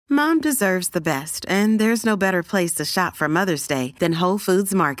Mom deserves the best, and there's no better place to shop for Mother's Day than Whole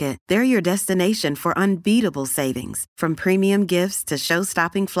Foods Market. They're your destination for unbeatable savings, from premium gifts to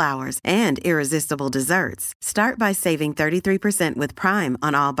show-stopping flowers and irresistible desserts. Start by saving 33% with Prime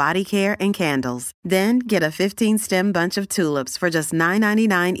on all body care and candles. Then get a 15-stem bunch of tulips for just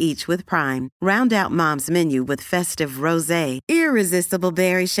 $9.99 each with Prime. Round out Mom's menu with festive rosé, irresistible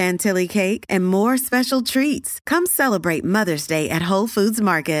berry chantilly cake, and more special treats. Come celebrate Mother's Day at Whole Foods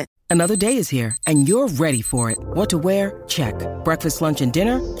Market. Another day is here, and you're ready for it. What to wear? Check. Breakfast, lunch, and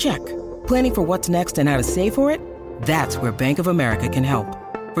dinner? Check. Planning for what's next and how to save for it? That's where Bank of America can help.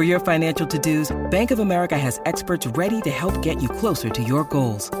 For your financial to-dos, Bank of America has experts ready to help get you closer to your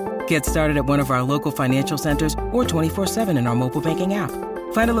goals. Get started at one of our local financial centers or 24/7 in our mobile banking app.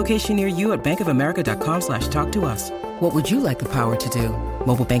 Find a location near you at bankofamerica.com/talktous. What would you like the power to do?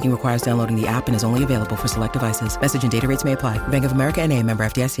 Mobile banking requires downloading the app and is only available for select devices. Message and data rates may apply. Bank of America NA, member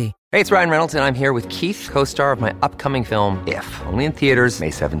FDIC. Hey, it's Ryan Reynolds, and I'm here with Keith, co-star of my upcoming film, If, only in theaters May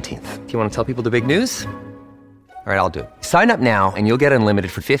 17th. Do you want to tell people the big news? All right, I'll do it. Sign up now and you'll get unlimited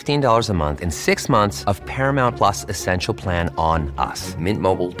for $15 a month and 6 months of Paramount Plus Essential Plan on us.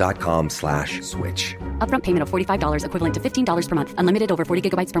 MintMobile.com/switch. Upfront payment of $45 equivalent to $15 per month. Unlimited over 40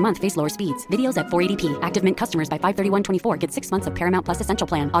 gigabytes per month. Face lower speeds. Videos at 480p. Active Mint customers by 531.24 get 6 months of Paramount Plus Essential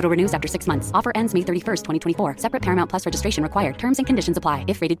Plan. Auto renews after 6 months. Offer ends May 31st, 2024. Separate Paramount Plus registration required. Terms and conditions apply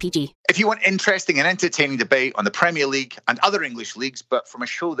if rated PG. If you want interesting and entertaining debate on the Premier League and other English leagues, but from a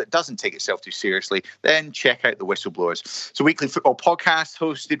show that doesn't take itself too seriously, then check out The Whistleblowers. It's a weekly football podcast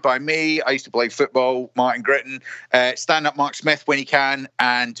hosted by me. I used to play football, Martin Gritton, stand-up Mark Smith when he can,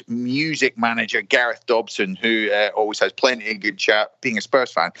 and music manager Gareth Dobson, who always has plenty of good chat, being a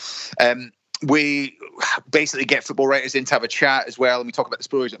Spurs fan. We basically get football writers in to have a chat as well, and we talk about the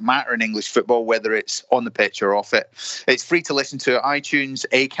stories that matter in English football, whether it's on the pitch or off it. It's free to listen to iTunes,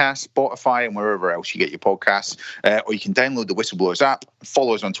 Acast, Spotify, and wherever else you get your podcasts. Or you can download the Whistleblowers app,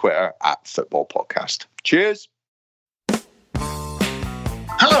 follow us on Twitter @Football Podcast. Cheers.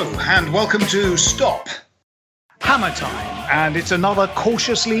 Hello and welcome to Stop Hammer Time, and it's another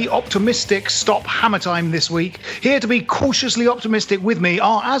cautiously optimistic Stop Hammer Time this week. Here to be cautiously optimistic with me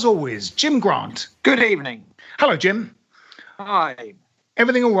are, as always, Jim Grant. Good evening. Hello, Jim. Hi.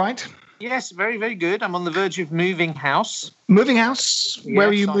 Everything all right? Yes, very, very good. I'm on the verge of moving house. Moving house? Where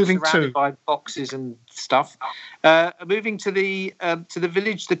are you moving to? Surrounded by boxes and stuff. Moving to the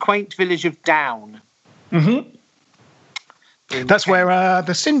village, the quaint village of Down. Mm-hmm. That's where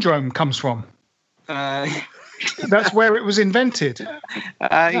the syndrome comes from. That's where it was invented.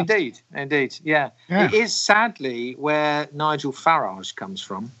 Indeed, yeah. It is sadly where Nigel Farage comes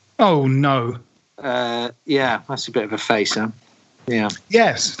from. Oh, no. Yeah, that's a bit of a facer. Yeah.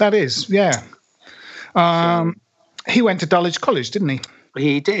 Yes, that is, yeah. He went to Dulwich College, didn't he?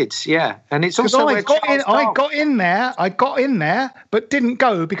 He did, yeah. And it's also I got in there, but didn't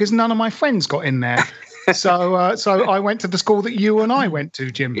go because none of my friends got in there. So I went to the school that you and I went to,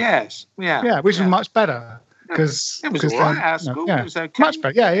 Jim. Yes, yeah, which was much better because it was all right. Our school was okay. Much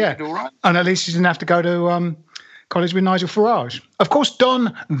better, yeah. All right. And at least you didn't have to go to college with Nigel Farage. Of course,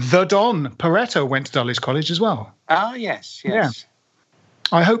 Don Pareto went to Dulwich College as well. Oh yes. Yeah.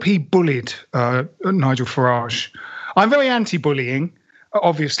 I hope he bullied Nigel Farage. I'm very anti-bullying,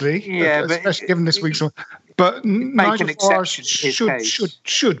 obviously. Yeah, especially given this week's one. But Nigel Farage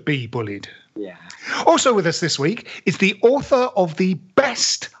should be bullied. Yeah. Also with us this week is the author of the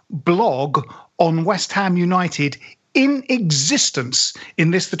best blog on West Ham United in existence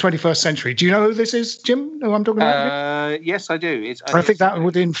in the 21st century. Do you know who this is, Jim? Who I'm talking about? Yes, I do. I think that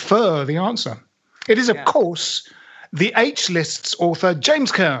would infer the answer. It is, of course, the H-List's author,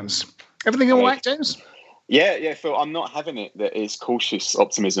 James Kearns. Everything all right, James? Yeah, Phil, I'm not having it that is cautious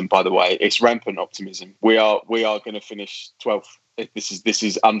optimism, by the way. It's rampant optimism. We are going to finish 12th. This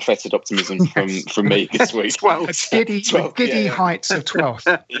is unfettered optimism from me this week. 12th. Giddy heights of 12th.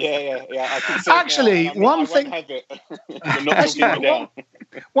 Yeah. I can actually, one thing.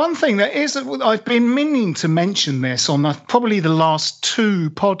 One thing that is, I've been meaning to mention this on probably the last 2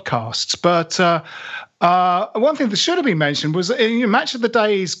 podcasts, but one thing that should have been mentioned was Match of the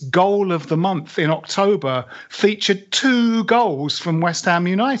Day's goal of the month in October featured 2 goals from West Ham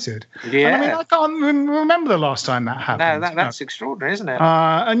United. Yeah. And I can't remember the last time that happened. No, that's extraordinary, isn't it?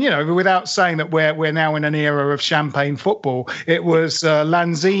 And, without saying that we're now in an era of champagne football, it was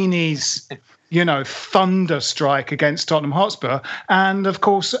Lanzini's thunder strike against Tottenham Hotspur, and of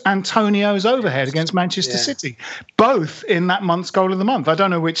course Antonio's overhead against Manchester City, both in that month's goal of the month. I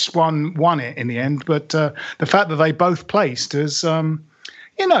don't know which one won it in the end, but the fact that they both placed is,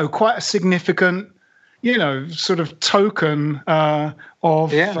 quite a significant sort of token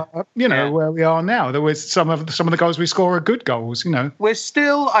of where we are now. There was some of the goals we score are good goals. We're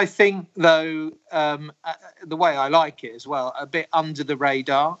still, I think, though, the way I like it as well, a bit under the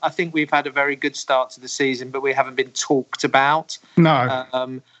radar. I think we've had a very good start to the season, but we haven't been talked about. No.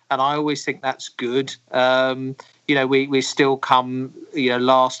 And I always think that's good. We still come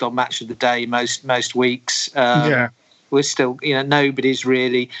last on match of the day most weeks. We're still, nobody's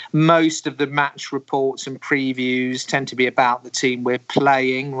really. Most of the match reports and previews tend to be about the team we're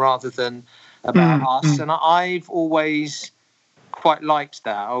playing rather than about us. And I've always quite liked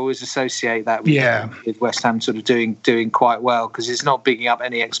that. I always associate that with West Ham sort of doing quite well, because it's not bigging up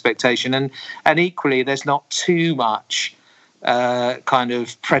any expectation. And equally, there's not too much kind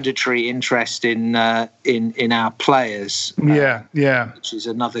of predatory interest in our players. Which is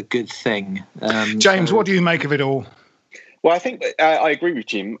another good thing. James, what do you make of it all? Well, I think I agree with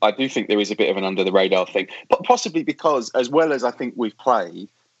Jim. I do think there is a bit of an under the radar thing, but possibly because, as well as I think we've played,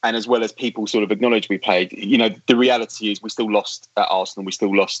 and as well as people sort of acknowledge we played, the reality is we still lost at Arsenal, we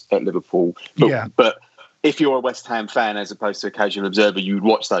still lost at Liverpool. But if you're a West Ham fan as opposed to a casual observer, you would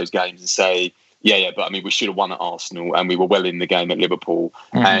watch those games and say, but I mean, we should have won at Arsenal, and we were well in the game at Liverpool.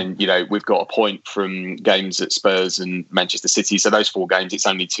 And, we've got a point from games at Spurs and Manchester City. So those 4 games, it's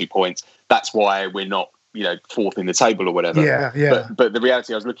only 2 points. That's why we're not, fourth in the table or whatever. But the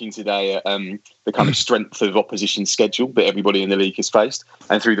reality, I was looking today at the kind of strength of opposition schedule that everybody in the league has faced.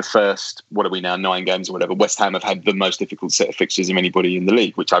 And through the first, 9 games or whatever, West Ham have had the most difficult set of fixtures of anybody in the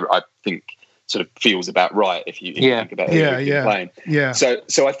league, which I think sort of feels about right if you think about it. Playing.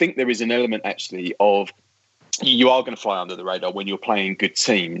 So I think there is an element actually of you are going to fly under the radar when you're playing good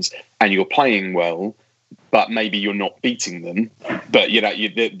teams and you're playing well, but maybe you're not beating them. But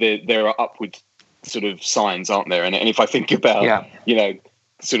there are upward sort of signs, aren't there? And if I think about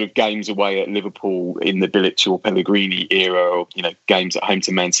sort of games away at Liverpool in the Bilic or Pellegrini era, or games at home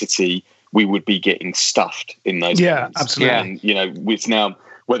to Man City, we would be getting stuffed in those games. Absolutely. And it's now,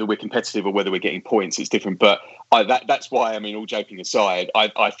 whether we're competitive or whether we're getting points, it's different. But that's why, I mean, all joking aside,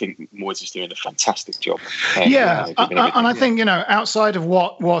 I think Moyes is doing a fantastic job. And I think, outside of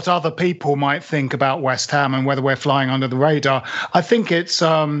what other people might think about West Ham and whether we're flying under the radar, I think it's,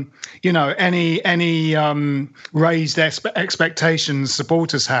 any raised expectations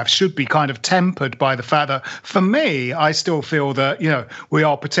supporters have should be kind of tempered by the fact that, for me, I still feel that, we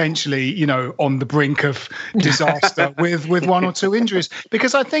are potentially, on the brink of disaster with 1 or 2 injuries.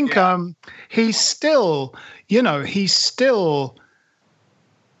 Because I think he's still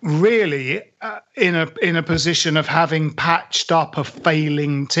really in a position of having patched up a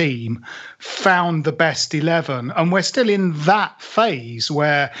failing team, found the best 11, and we're still in that phase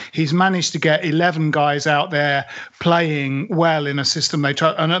where he's managed to get 11 guys out there playing well in a system they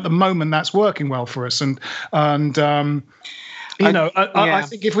try, and at the moment that's working well for us. I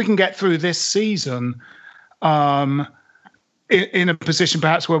think if we can get through this season, in a position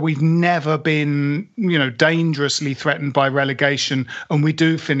perhaps where we've never been, dangerously threatened by relegation, and we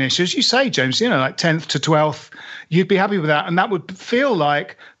do finish, as you say, James, like 10th to 12th, you'd be happy with that. And that would feel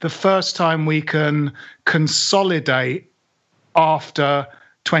like the first time we can consolidate after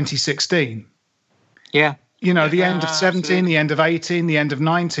 2016. Yeah. The end of 17, absolutely. The end of 18, the end of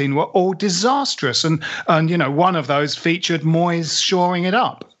 19 were all disastrous. And one of those featured Moyes shoring it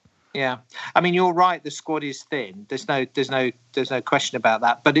up. Yeah, I mean, you're right. The squad is thin. There's no question about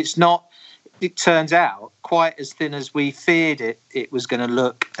that. But it's not. It turns out quite as thin as we feared it was going to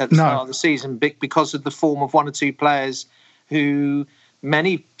look at the start of the season, because of the form of 1 or 2 players who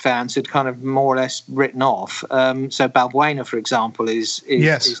many fans had kind of more or less written off. So Balbuena, for example, is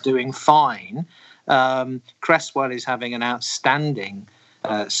doing fine. Cresswell is having an outstanding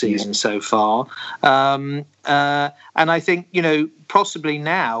season so far, and I think possibly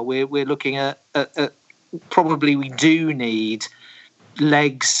now we're looking at probably we do need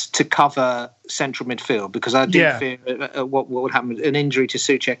legs to cover central midfield, because I do fear what would happen. An injury to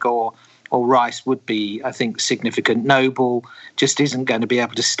Souček or Rice would be, I think, significant. Noble just isn't going to be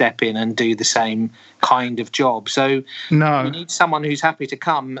able to step in and do the same kind of job. So we need someone who's happy to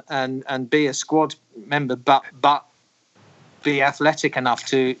come and be a squad member, but be athletic enough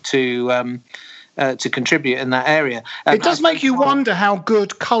to contribute in that area. It does make you wonder how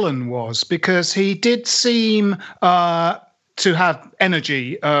good Cullen was, because he did seem to have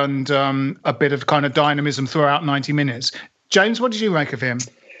energy and a bit of kind of dynamism throughout 90 minutes. James, what did you make of him?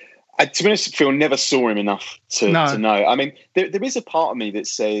 To be honest, Phil, never saw him enough to know. I mean, there is a part of me that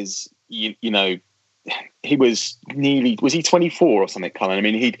says, he was nearly, was he 24 or something, Cullen? I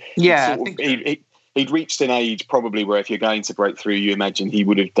mean, he'd reached an age probably where if you're going to break through, you imagine he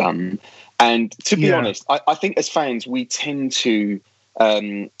would have done. And to be honest, I think as fans, we tend to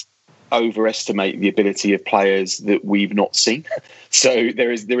overestimate the ability of players that we've not seen. So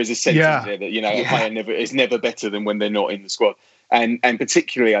there is a sense there that, a player is never better than when they're not in the squad. And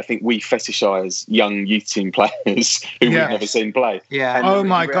particularly, I think we fetishise young youth team players who we've never seen play. Yeah. And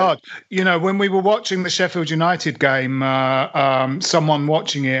my God. When we were watching the Sheffield United game, someone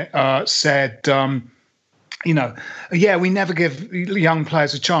watching it said, we never give young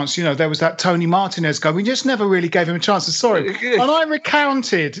players a chance. There was that Tony Martinez guy. We just never really gave him a chance. Sorry. And I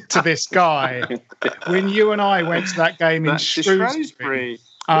recounted to this guy when you and I went to that game in Shrewsbury.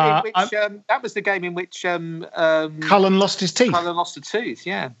 That was the game in which Cullen lost his teeth. Cullen lost a tooth,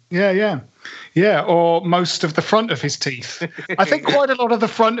 yeah, or most of the front of his teeth. I think quite a lot of the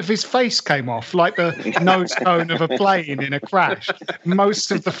front of his face came off, like the nose cone of a plane in a crash.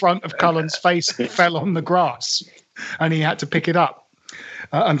 Most of the front of Cullen's face fell on the grass, and he had to pick it up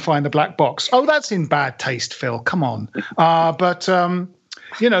and find the black box. Oh, that's in bad taste, Phil. Come on.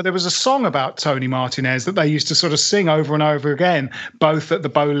 There was a song about Tony Martinez that they used to sort of sing over and over again, both at the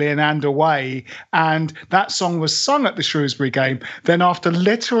Boleyn and away. And that song was sung at the Shrewsbury game. Then after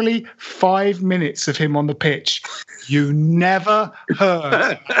literally 5 minutes of him on the pitch, you never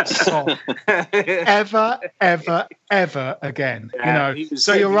heard that song ever again.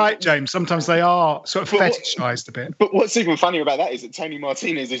 So you're right, James. Sometimes they are sort of fetishised a bit. But what's even funnier about that is that Tony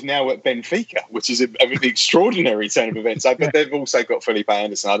Martinez is now at Benfica, which is an extraordinary turn of events. But they've also got Felipe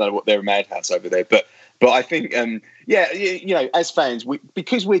Anderson. I don't know what they're a madhouse over there, but I think as fans,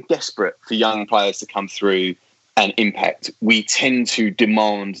 because we're desperate for young players to come through and impact, we tend to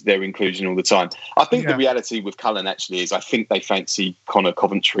demand their inclusion all the time. I think the reality with Cullen actually is I think they fancy Connor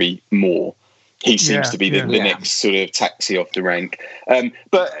Coventry more. He seems to be the next sort of taxi off the rank.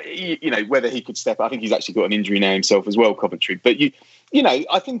 But whether he could step up, I think he's actually got an injury now himself as well, Coventry. But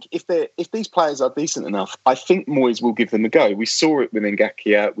I think if these players are decent enough, I think Moyes will give them a go. We saw it with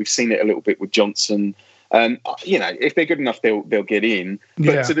Ngakia. We've seen it a little bit with Johnson. If they're good enough, they'll get in.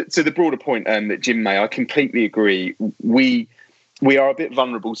 But to the broader point that Jim made, I completely agree. We are a bit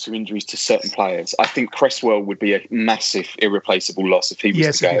vulnerable to injuries to certain players. I think Cresswell would be a massive, irreplaceable loss if he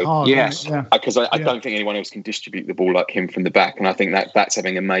was to go. Because I don't think anyone else can distribute the ball like him from the back, and I think that's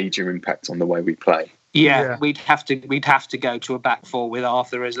having a major impact on the way we play. Yeah, we'd have to go to a back four with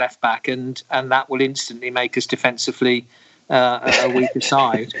Arthur as left back, and that will instantly make us defensively a weaker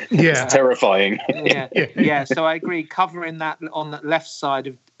side. It's terrifying. So I agree. Covering that on the left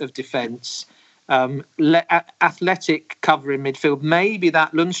side of defence. Athletic cover in midfield. Maybe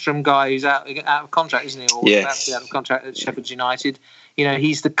that Lundstrom guy who's out of contract, isn't he? Or actually out of contract at Sheffield United.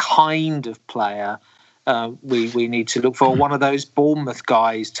 He's the kind of player we need to look for. One of those Bournemouth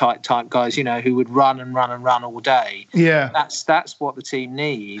guys, type guys, who would run and run and run all day. Yeah, that's what the team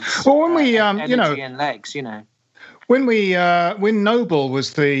needs. Well, when we energy and legs, When Noble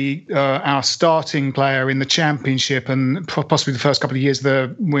was our starting player in the Championship and possibly the first couple of years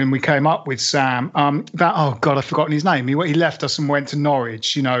when we came up with Sam, I've forgotten his name. He left us and went to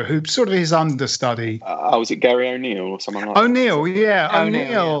Norwich. Who sort of his understudy. Was it Gary O'Neill or someone like that? O'Neill,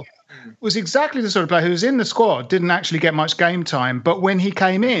 O'Neill was exactly the sort of player who was in the squad, didn't actually get much game time, but when he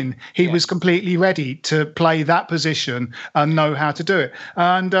came in, he was completely ready to play that position and know how to do it.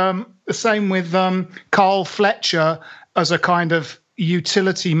 And the same with Carl Fletcher as a kind of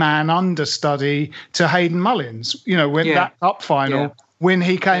utility man understudy to Hayden Mullins. That cup final, when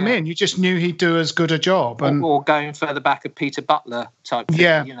he came in, you just knew he'd do as good a job. Or going further back, a Peter Butler type thing.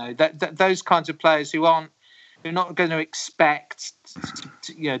 Yeah. Those kinds of players who are not going to expect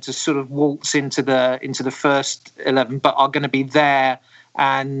to sort of waltz into the first 11, but are going to be there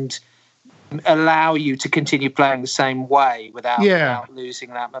and allow you to continue playing the same way without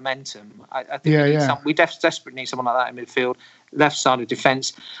losing that momentum. I think we desperately need someone like that in midfield, left side of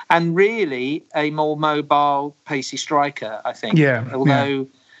defence, and really a more mobile, pacey striker, I think. Although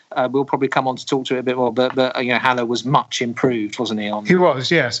we'll probably come on to talk to it a bit more, but Haller was much improved, wasn't he? He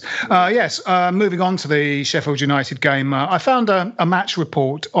was, yes. Moving on to the Sheffield United game, I found a match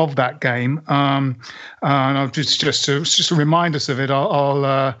report of that game, and I'll just to remind us of it,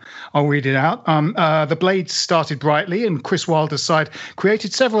 I'll read it out. The Blades started brightly, and Chris Wilder's side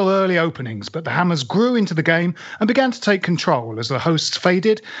created several early openings, but the Hammers grew into the game and began to take control as the hosts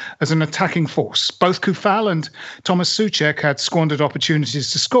faded as an attacking force. Both Kufal and Thomas Souček had squandered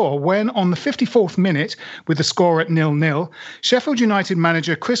opportunities to score, score when, on the 54th minute, with the score at 0-0, Sheffield United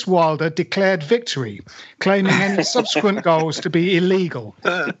manager Chris Wilder declared victory, claiming any subsequent goals to be illegal.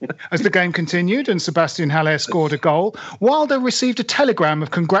 As the game continued and Sebastian Haller scored a goal, Wilder received a telegram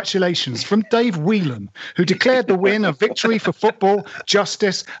of congratulations from Dave Whelan, who declared the win a victory for football,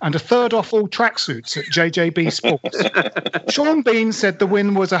 justice, and a third off all tracksuits at JJB Sports. Sean Bean said the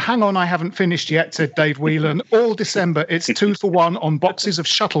win was a hang on, I haven't finished yet, said Dave Whelan. All December, it's 2-for-1 on boxes of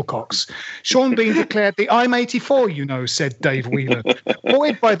shuttlecocks. Sean Bean declared the I'm 84, you know, said Dave Whelan.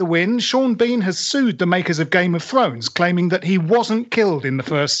 Buoyed by the win, Sean Bean has sued the makers of Game of Thrones, claiming that he wasn't killed in the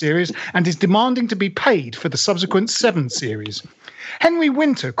first series and is demanding to be paid for the subsequent 7 series. Henry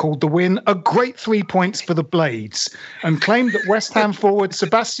Winter called the win a great 3 points for the Blades and claimed that West Ham forward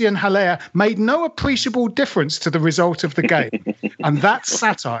Sebastian Haller made no appreciable difference to the result of the game. And that's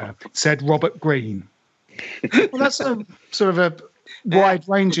satire, said Robert Green. Well, that's a sort of a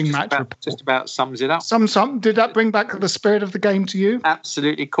wide-ranging match report. Just about sums it up. Did that bring back the spirit of the game to you?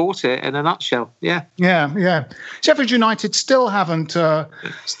 Absolutely caught it in a nutshell. Yeah. Sheffield United still haven't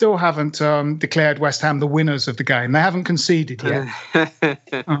declared West Ham the winners of the game. They haven't conceded yet.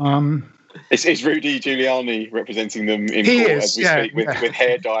 It's Rudy Giuliani representing them in court as we speak, with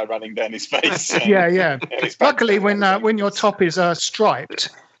hair dye running down his face. Yeah. Luckily, when your top is striped,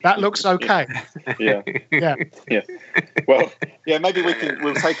 that looks okay. Yeah. Well, maybe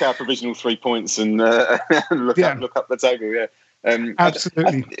we'll take our provisional 3 points and look up the table. Yeah.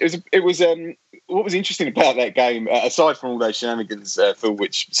 Absolutely. It was what was interesting about that game, aside from all those shenanigans, Phil,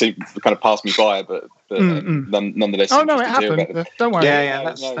 which seemed to kind of passed me by, but nonetheless. Oh no, it happened. Don't worry.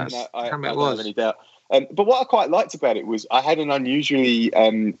 That's I don't have any doubt. But what I quite liked about it was I had an unusually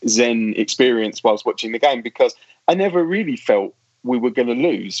zen experience whilst watching the game, because I never really felt we were going to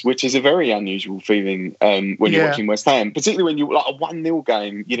lose, which is a very unusual feeling when you're watching West Ham, particularly when you're like a 1-0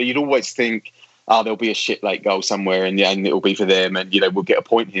 game. You know, you'd always think, there'll be a shit late goal somewhere, and it'll be for them, and we'll get a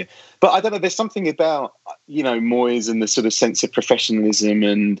point here. But I don't know. There's something about Moyes and the sort of sense of professionalism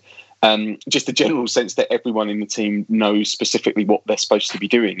and just the general sense that everyone in the team knows specifically what they're supposed to be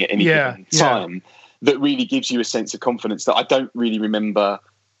doing at any given time that really gives you a sense of confidence that I don't really remember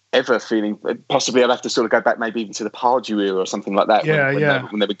ever feeling. Possibly I'd have to sort of go back maybe even to the Pardew era or something like that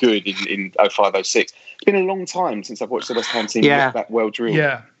when they were good in 05-06. It's been a long time since I've watched the West Ham team look that well drilled.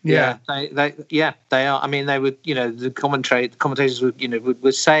 They are. I mean, they would, the commentators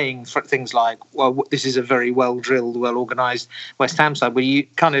were saying things like, well, this is a very well drilled, well organised West Ham side, where you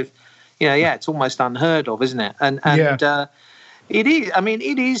kind of, it's almost unheard of, isn't it? And it is. I mean,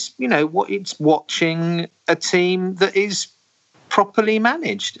 it is. It's watching a team that is properly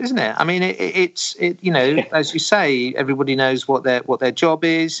managed, isn't it? I mean, it's as you say, everybody knows what their job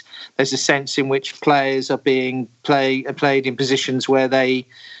is. There's a sense in which players are being played in positions where they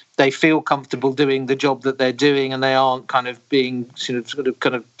feel comfortable doing the job that they're doing, and they aren't kind of being sort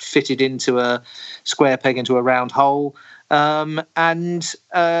of fitted into a square peg into a round hole. And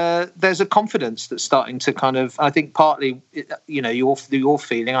there's a confidence that's starting to kind of, I think partly, your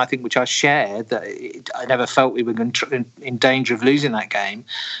feeling, I think, which I shared, that I never felt we were in danger of losing that game,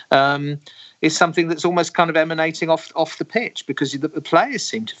 is something that's almost kind of emanating off the pitch, because the players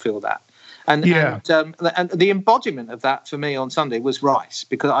seem to feel that. And the embodiment of that for me on Sunday was Rice,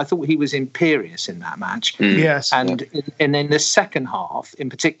 because I thought he was imperious in that match. Yes. And in the second half, in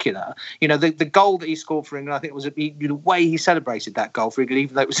particular, the goal that he scored for England, I think it was the way he celebrated that goal for England,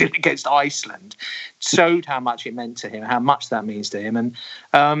 even though it was against Iceland, showed how much it meant to him, how much that means to him. And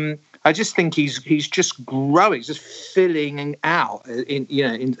I just think he's just growing, just filling out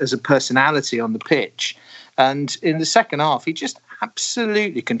as a personality on the pitch. And in the second half, he just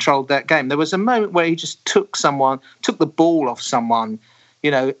absolutely controlled that game. There was a moment where he just took the ball off someone,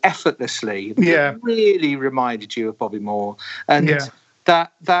 effortlessly. Yeah. It really reminded you of Bobby Moore. And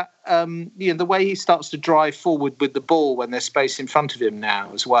the way he starts to drive forward with the ball when there's space in front of him now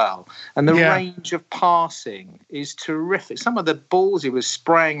as well. And the range of passing is terrific. Some of the balls he was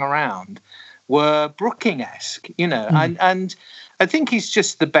spraying around were Brooking-esque, and I think he's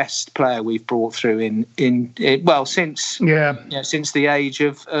just the best player we've brought through since the age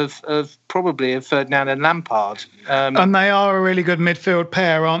of probably Ferdinand and Lampard. And they are a really good midfield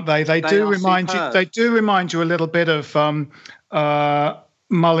pair, aren't they? They do remind you a little bit of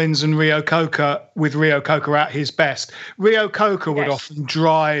Mullins and Rio Coker, with Rio Coker at his best. Rio Coker would often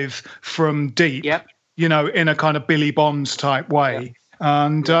drive from deep, in a kind of Billy Bonds type way. Yep.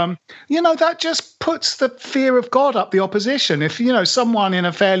 And, that just puts the fear of God up the opposition. If, someone in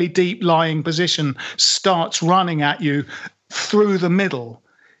a fairly deep lying position starts running at you through the middle,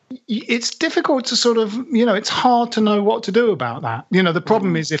 it's difficult to sort of, it's hard to know what to do about that. The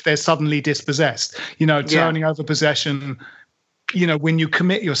problem is if they're suddenly dispossessed, turning over possession, when you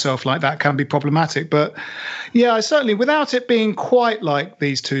commit yourself like that can be problematic. But yeah, certainly without it being quite like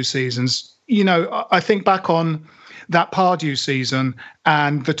these two seasons, I think back on that Pardew season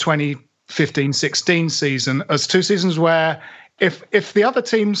and the 2015-16 season as two seasons where if the other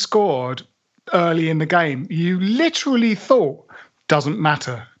team scored early in the game, you literally thought, doesn't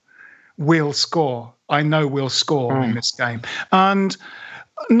matter, we'll score. I know we'll score in this game. And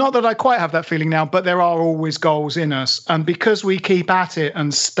not that I quite have that feeling now, but there are always goals in us. And because we keep at it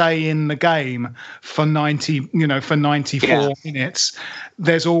and stay in the game for 94 minutes,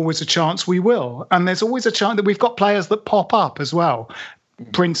 there's always a chance we will. And there's always a chance that we've got players that pop up as well,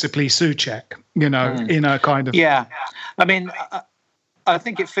 principally Souček, in a kind of... Yeah. I mean, I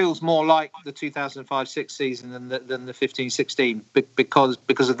think it feels more like the 2005-06 season than the 15-16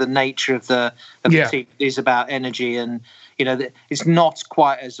 because of the nature of the team. It is about energy, and it's not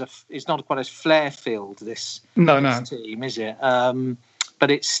quite as flair filled this team, is it? But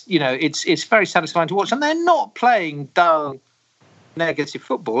it's very satisfying to watch, and they're not playing dull, negative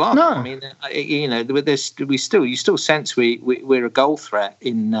football, are they? I mean, you still sense we're a goal threat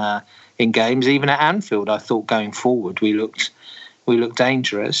in games. Even at Anfield, I thought going forward we looked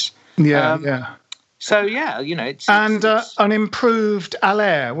dangerous. So it's an improved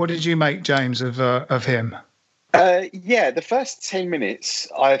Haller. What did you make, James, of him? The first 10 minutes,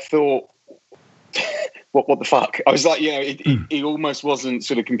 I thought, what the fuck? I was like, he almost wasn't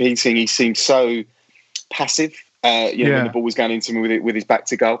sort of competing. He seemed so passive. When the ball was going into him with his back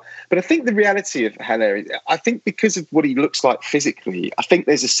to goal. But I think the reality of Haller is, I think because of what he looks like physically, I think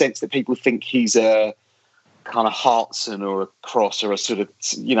there's a sense that people think he's a kind of Hartson or a Cross or a sort of,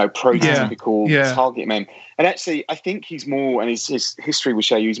 prototypical target man. And actually, I think he's more, and his history will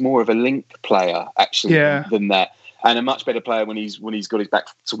show you, he's more of a link player, actually, than that. And a much better player when he's got his back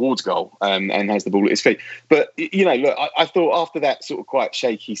towards goal and has the ball at his feet. But, look, I thought after that sort of quite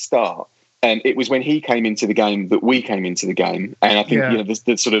shaky start, it was when he came into the game that we came into the game. And I think,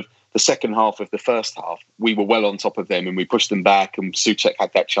 the sort of the second half of the first half, we were well on top of them and we pushed them back, and Souček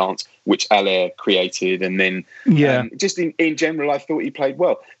had that chance, which Haller created. And then just in general, I thought he played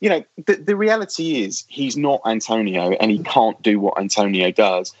well. The reality is he's not Antonio and he can't do what Antonio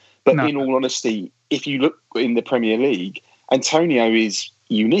does. But in all honesty, if you look in the Premier League, Antonio is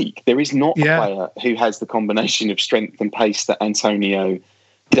unique. There is not a player who has the combination of strength and pace that Antonio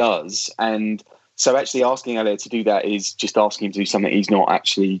does. And so actually asking Haller to do that is just asking him to do something he's not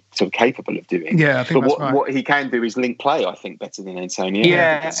actually sort of capable of doing. Yeah, I think what he can do is link play, I think, better than Antonio.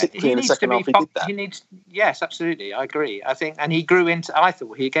 Yeah, particularly in the second half he did that. Yes, absolutely, I agree. I think, and he grew into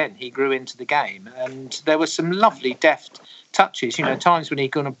the game, and there were some lovely deft touches, times when he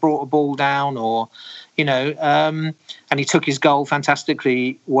kind of brought a ball down or, and he took his goal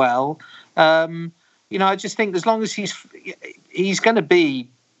fantastically well. I just think as long as he's going to be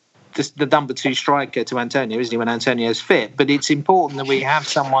the number two striker to Antonio, isn't he, when Antonio's fit? But it's important that we have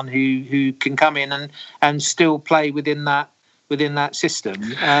someone who can come in and still play within that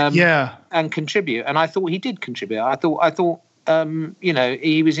system, and contribute. And I thought he did contribute. I thought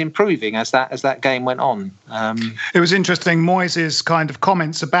he was improving as that game went on. It was interesting. Moyes' kind of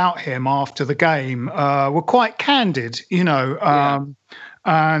comments about him after the game were quite candid,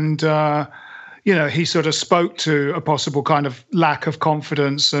 and. He sort of spoke to a possible kind of lack of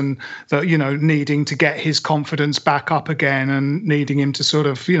confidence and that, needing to get his confidence back up again and needing him to sort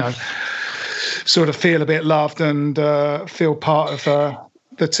of feel a bit loved and feel part of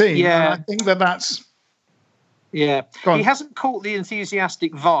the team. Yeah. And I think that's... Yeah. He hasn't caught the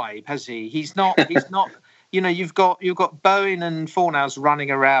enthusiastic vibe, has he? He's not... You've got Bowen and Fornals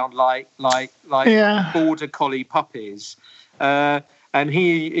running around like border collie puppies. And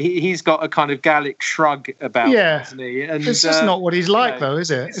he's got a kind of Gallic shrug about him, hasn't he? And it's just not what he's like, though, is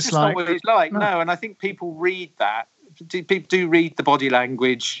it? It's like, not what he's like, no. And I think people read that. People do read the body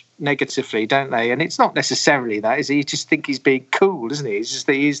language negatively, don't they? And it's not necessarily that, is he? You just think he's being cool, isn't he? It's just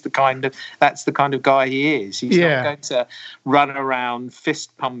that that's the kind of guy he is. He's not going to run around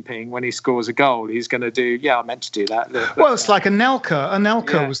fist pumping when he scores a goal. He's going to do, I meant to do that. Well, it's like Anelka.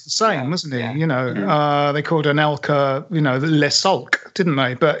 Anelka was the same, wasn't he? Yeah. They called Anelka, Le Sulk, didn't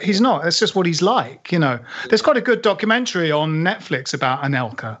they? But he's not. It's just what he's like, There's quite a good documentary on Netflix about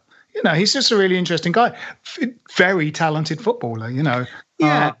Anelka. He's just a really interesting guy. Very talented footballer,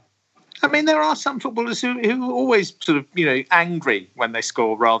 Yeah. I mean, there are some footballers who are always sort of, angry when they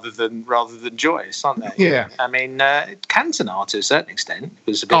score rather than joyous, aren't they? Yeah. I mean, Cantona to a certain extent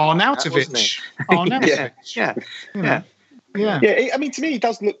was a bit. Arnautovic. Yeah. I mean, to me, he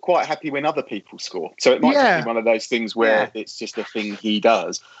does look quite happy when other people score. So it might just be one of those things where it's just a thing he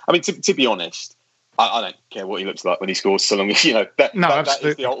does. I mean, to be honest, I don't care what he looks like when he scores, so long as that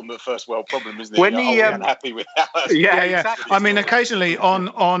is the ultimate first world problem, isn't it? When he unhappy with that. Exactly. I mean, occasionally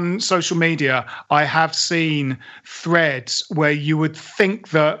on social media, I have seen threads where you would think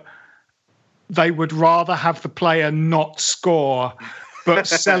that they would rather have the player not score but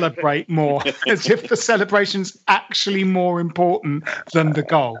celebrate more, as if the celebration's actually more important than the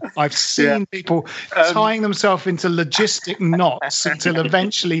goal. I've seen people tying themselves into logistic knots until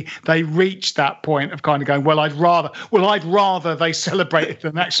eventually they reach that point of kind of going, I'd rather they celebrated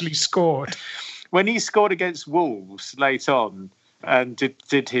than actually scored. When he scored against Wolves late on and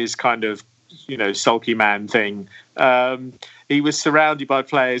did his kind of, sulky man thing, he was surrounded by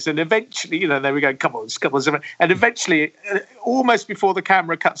players, and eventually, they were going, come on. And eventually, almost before the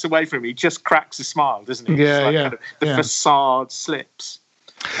camera cuts away from him, he just cracks a smile, doesn't he? The facade slips.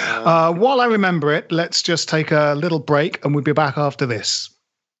 While I remember it, let's just take a little break, and we'll be back after this.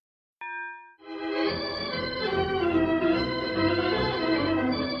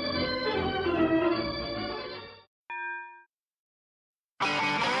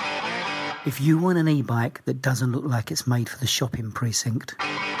 If you want an e-bike that doesn't look like it's made for the shopping precinct,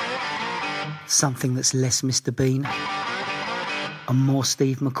 something that's less Mr. Bean and more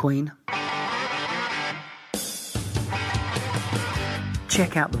Steve McQueen,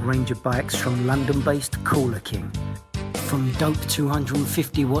 check out the range of bikes from London-based Cooler King. From dope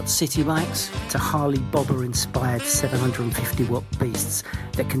 250-watt city bikes to Harley Bobber-inspired 750-watt beasts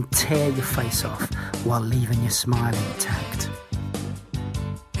that can tear your face off while leaving your smile intact.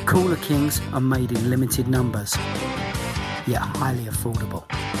 Cooler Kings are made in limited numbers, yet highly affordable.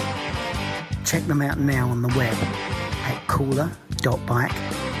 Check them out now on the web at cooler.bike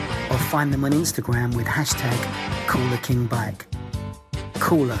or find them on Instagram with hashtag CoolerKingBike.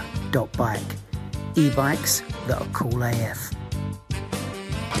 Cooler.bike. E-bikes that are cool AF.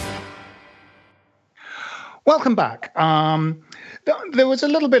 Welcome back. There was a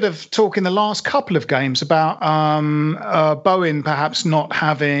little bit of talk in the last couple of games about Bowen perhaps not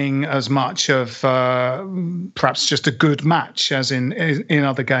having as much of perhaps just a good match as in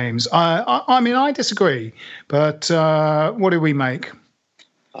other games. I mean, I disagree, but what do we make?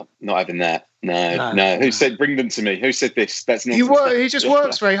 I'm not having that. No. Who said bring them to me? Who said this? That's nonsense. He just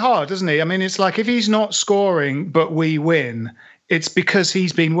works very hard, doesn't he? I mean, it's like if he's not scoring but we win, it's because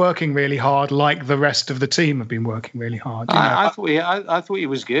he's been working really hard, like the rest of the team have been working really hard. I thought he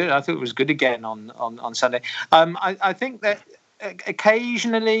was good. I thought it was good again on Sunday. I think that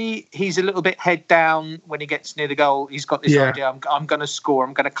occasionally he's a little bit head down when he gets near the goal. He's got this idea: I'm going to score.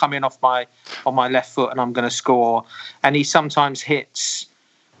 I'm going to come in on my left foot and I'm going to score. And he sometimes hits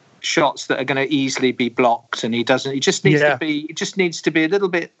shots that are going to easily be blocked, and he doesn't. He just needs to be. It just needs to be a little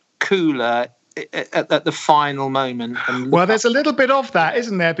bit cooler at the final moment. Well, there's a little bit of that,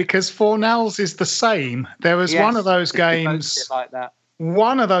 isn't there? Because Fornals is the same. There was one of those games like that.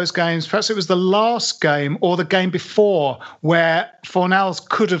 One of those games, perhaps it was the last game or the game before, where Fornals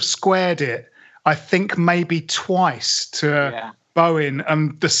could have squared it, I think maybe twice to Bowen.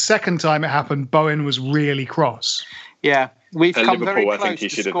 And the second time it happened, Bowen was really cross. Yeah. We've come Liverpool, very close to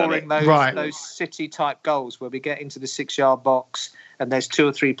scoring those City-type goals where we get into the 6-yard box and there's 2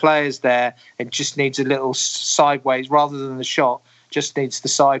 or 3 players there. It just needs a little sideways rather than the shot. Just needs the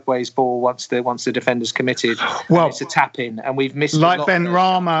sideways ball once the defender's committed. Well, it's a tap in, and we've missed like Ben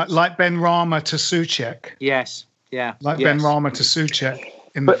Rama to Souček. Yes, yeah, Ben Rama to Souček.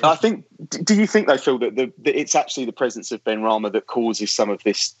 But I think, do you think, though, Phil, that it's actually the presence of Ben Rama that causes some of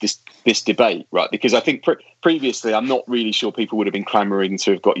this debate, right? Because I think previously, I'm not really sure people would have been clamouring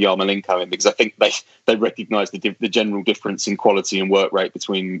to have got Yarmolenko in, because I think they recognise the general difference in quality and work rate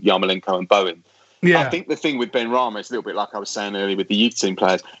between Yarmolenko and Bowen. Yeah. I think the thing with Ben Rama is a little bit like I was saying earlier with the youth team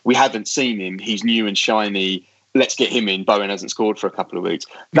players. We haven't seen him. He's new and shiny. Let's get him in. Bowen hasn't scored for a couple of weeks.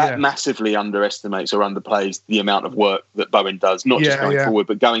 That massively underestimates or underplays the amount of work that Bowen does, not just going forward,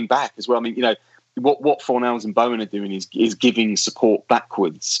 but going back as well. I mean, what Fornals and Bowen are doing is giving support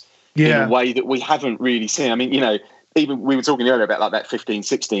backwards in a way that we haven't really seen. I mean, even we were talking earlier about like that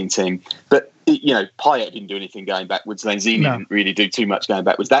 15-16 team, but Payet didn't do anything going backwards. Lanzini didn't really do too much going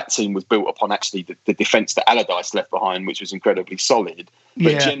backwards. That team was built upon actually the defence that Allardyce left behind, which was incredibly solid.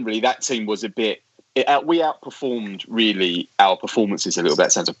 But generally, that team was a bit. We outperformed really our performances a little bit.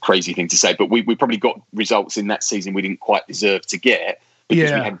 That sounds a crazy thing to say, but we probably got results in that season we didn't quite deserve to get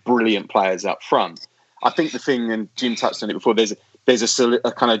because we had brilliant players up front. I think the thing, and Jim touched on it before, there's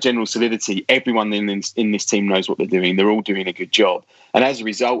a kind of general solidity. Everyone in this team knows what they're doing. They're all doing a good job. And as a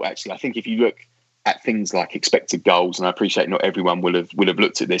result, actually, I think if you look at things like expected goals, and I appreciate not everyone will have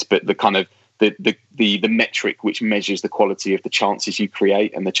looked at this, but the kind of the metric which measures the quality of the chances you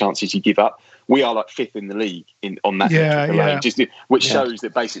create and the chances you give up. We are like 5th in the league on that metric alone, which shows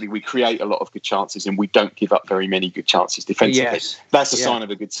that basically we create a lot of good chances and we don't give up very many good chances defensively. Yes. That's a sign of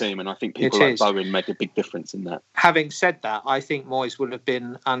a good team, and I think people like Bowen make a big difference in that. Having said that, I think Moyes would have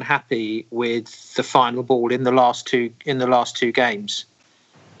been unhappy with the final ball in the last two games.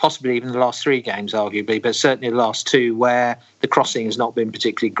 Possibly even the last 3 games, arguably, but certainly the last 2, where the crossing has not been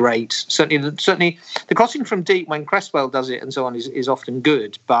particularly great. Certainly, the crossing from deep when Cresswell does it and so on is often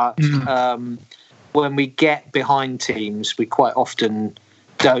good, but when we get behind teams, we quite often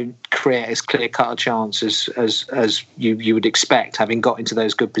don't create as clear-cut a chance as you would expect, having got into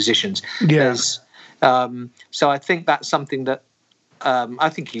those good positions. Yes. So I think that's something that I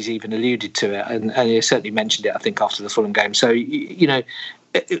think he's even alluded to it, and he certainly mentioned it, I think, after the Fulham game. So,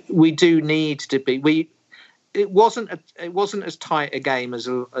 we do need to be. It wasn't as tight a game as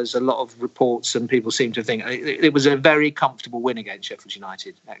a lot of reports and people seem to think. It was a very comfortable win against Sheffield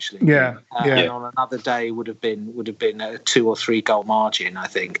United, actually. Yeah. And on another day would have been a 2 or 3 goal margin, I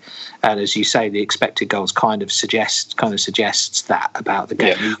think. And as you say, the expected goals kind of suggests that about the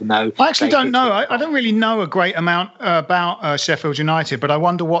game. Even though I actually don't know. I don't really know a great amount about Sheffield United, but I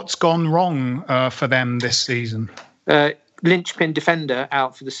wonder what's gone wrong for them this season. Linchpin defender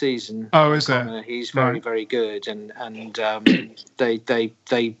out for the season. Oh, is there? He's very, very good, and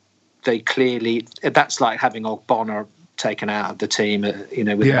they clearly, that's like having Ogbonna taken out of the team, with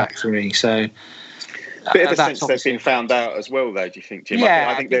the back 3. So, bit of a sense they've been found out as well, though. Do you think, Jim? Yeah,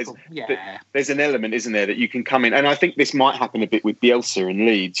 I think there's an element, isn't there, that you can come in, and I think this might happen a bit with Bielsa and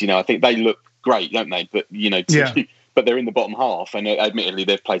Leeds. I think they look great, don't they? But but they're in the bottom half, and admittedly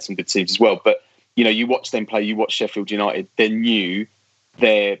they've played some good teams as well, but. You watch them play, you watch Sheffield United, they're new,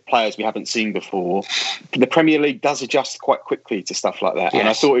 they're players we haven't seen before. The Premier League does adjust quite quickly to stuff like that. Yes. And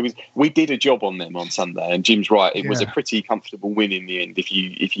I thought we did a job on them on Sunday, and Jim's right, it was a pretty comfortable win in the end if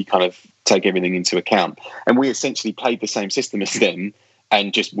you kind of take everything into account. And we essentially played the same system as them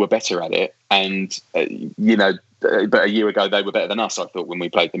and just were better at it. And, but a year ago they were better than us, I thought, when we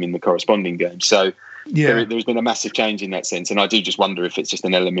played them in the corresponding game. So there's been a massive change in that sense. And I do just wonder if it's just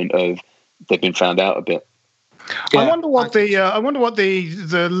an element of they've been found out a bit. Yeah. I wonder what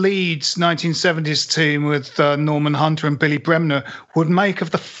the Leeds 1970s team with Norman Hunter and Billy Bremner would make of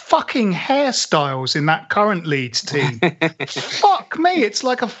the fucking hairstyles in that current Leeds team. Fuck me, it's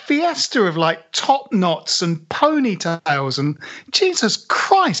like a fiesta of like top knots and ponytails and Jesus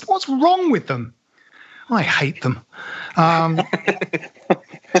Christ, what's wrong with them? I hate them.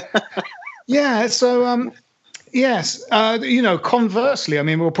 Yes. Conversely, I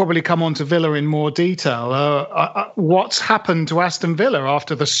mean, we'll probably come on to Villa in more detail. What's happened to Aston Villa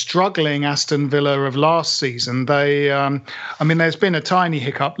after the struggling Aston Villa of last season? There's been a tiny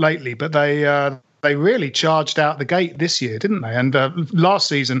hiccup lately, but they really charged out the gate this year, didn't they? And last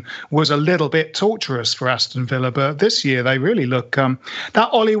season was a little bit torturous for Aston Villa, but this year they really look... that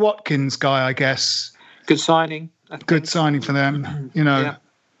Ollie Watkins guy, I guess... Good signing. Good signing for them, Yeah.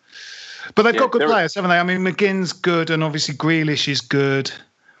 But they've got good players, haven't they? I mean, McGinn's good, and obviously Grealish is good.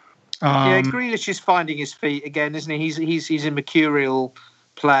 Grealish is finding his feet again, isn't he? He's a mercurial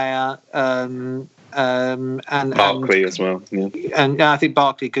player, and Barkley as well. Yeah. And I think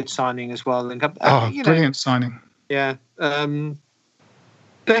Barkley good signing as well. Brilliant signing. Yeah. They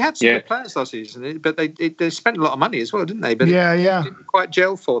had some good players last season, but they spent a lot of money as well, didn't they? But it didn't quite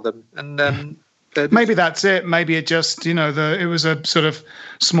gel for them, and. Maybe that's it. Maybe it just, it was a sort of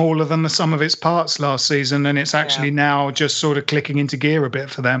smaller than the sum of its parts last season, and it's actually now just sort of clicking into gear a bit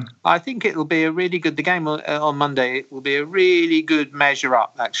for them. I think it'll be a really good. The game on Monday, it will be a really good measure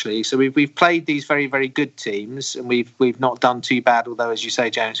up, actually. So we've played these very, very good teams, and we've not done too bad. Although, as you say,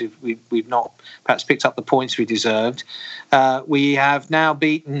 James, we've not perhaps picked up the points we deserved. We have now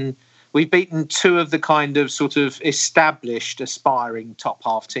beaten 2 of the kind of sort of established, aspiring top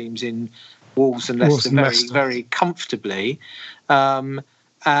half teams in Wolves and Leicester very, very comfortably, and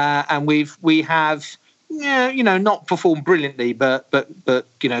we have not performed brilliantly, but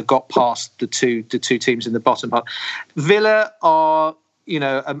got past the two teams in the bottom part. Villa are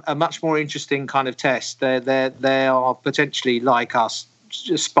a much more interesting kind of test. They are potentially like us,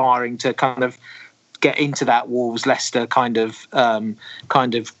 aspiring to kind of get into that Wolves Leicester kind of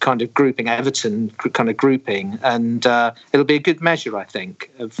grouping, Everton kind of grouping, and it'll be a good measure, I think,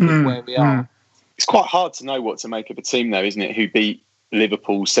 of where we are. It's quite hard to know what to make of a team, though, isn't it? Who beat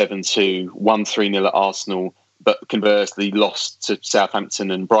Liverpool 7-2, won 3-0 at Arsenal, but conversely lost to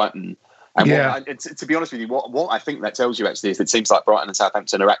Southampton and Brighton. And to be honest with you, what I think that tells you actually is that it seems like Brighton and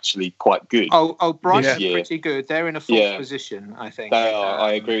Southampton are actually quite good. Oh, Brighton are pretty good. They're in a fourth position, I think. They are.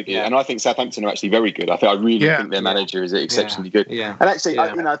 I agree with you, and I think Southampton are actually very good. I really think their manager is exceptionally good. Yeah. And actually,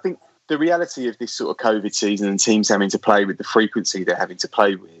 I think the reality of this sort of COVID season and teams having to play with the frequency they're having to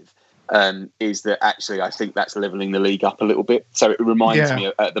play with is that actually I think that's levelling the league up a little bit. So it reminds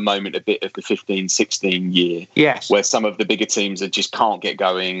me at the moment a bit of the 15-16 year, where some of the bigger teams just can't get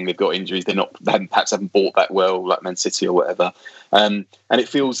going. They've got injuries. They perhaps haven't bought that well, like Man City or whatever. And it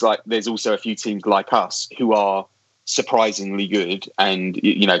feels like there's also a few teams like us who are surprisingly good, and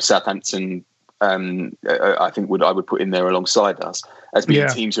Southampton. I think I would put in there alongside us as being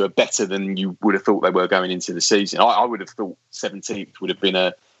teams who are better than you would have thought they were going into the season. I would have thought 17th would have been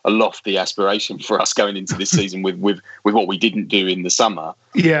a lofty aspiration for us going into this season with what we didn't do in the summer.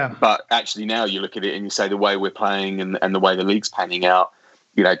 Yeah. But actually now you look at it and you say the way we're playing and the way the league's panning out,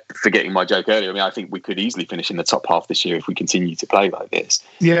 forgetting my joke earlier, I mean, I think we could easily finish in the top half this year if we continue to play like this.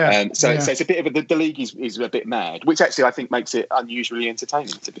 Yeah. So it's a bit of the league is a bit mad, which actually I think makes it unusually entertaining,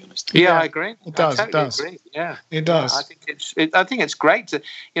 to be honest. Yeah, I agree. It does. Agree. Yeah, it does. I think it's great to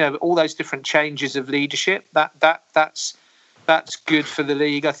all those different changes of leadership. That's good for the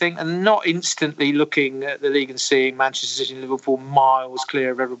league, I think, and not instantly looking at the league and seeing Manchester City and Liverpool miles clear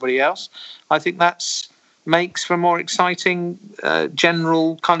of everybody else. I think that's makes for a more exciting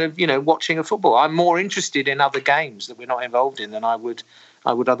general kind of watching of football. I'm more interested in other games that we're not involved in than I would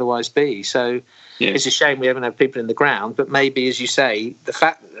otherwise be. So it's a shame we haven't had people in the ground, but maybe, as you say, the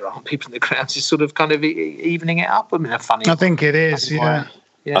fact that there aren't people in the ground is sort of kind of evening it up. I mean, I think it is.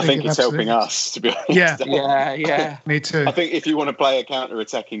 Yeah, I think it's helping us, to be honest. Yeah. Me too. I think if you want to play a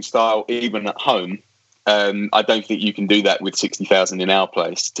counter-attacking style, even at home, I don't think you can do that with 60,000 in our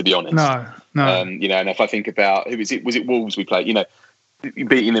place, to be honest. No. And if I think about was it Wolves we played?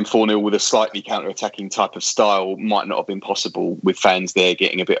 Beating them 4-0 with a slightly counter-attacking type of style might not have been possible with fans there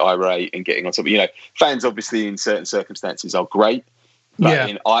getting a bit irate and getting on top. Fans obviously in certain circumstances are great.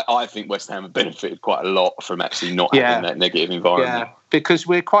 But I think West Ham have benefited quite a lot from actually not having that negative environment. Yeah, because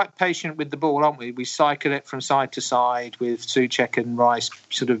we're quite patient with the ball, aren't we? We cycle it from side to side with Souček and Rice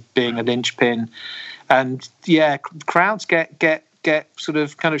sort of being a linchpin. And, crowds get sort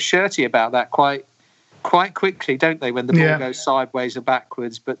of kind of shirty about that quite quickly, don't they, when the ball goes sideways or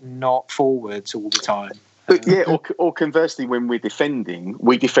backwards but not forwards all the time. But or conversely, when we defend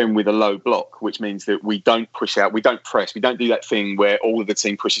with a low block, which means that we don't push out, we don't press, we don't do that thing where all of the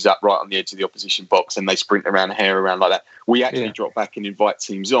team pushes up right on the edge of the opposition box and they sprint around, hair around like that. We actually drop back and invite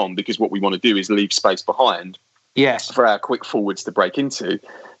teams on, because what we want to do is leave space behind for our quick forwards to break into.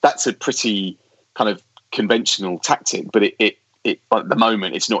 That's a pretty kind of conventional tactic, but it at the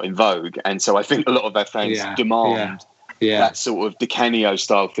moment it's not in vogue, and so I think a lot of our fans demand. That sort of Di Canio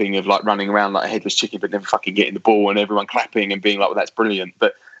style thing of like running around like a headless chicken but never fucking getting the ball and everyone clapping and being like, well, that's brilliant.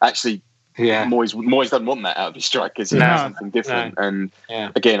 But actually, Moyes doesn't want that out of his strikers. He wants something different. No. And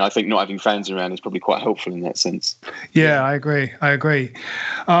again, I think not having fans around is probably quite helpful in that sense. Yeah, I agree.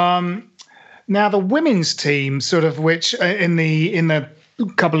 Now, the women's team, sort of, which in the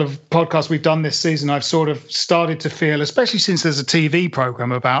couple of podcasts we've done this season, I've sort of started to feel, especially since there's a TV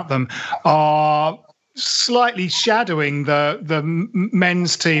program about them, are slightly shadowing the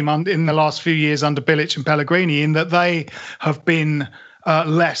men's team in the last few years under Bilic and Pellegrini, in that they have been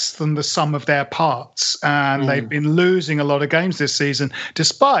less than the sum of their parts, and they've been losing a lot of games this season,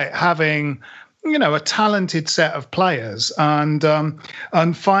 despite having a talented set of players. And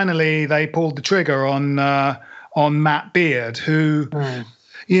finally, they pulled the trigger on Matt Beard, who.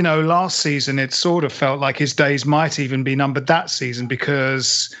 Last season it sort of felt like his days might even be numbered that season,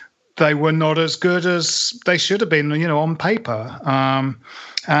 because they were not as good as they should have been, on paper.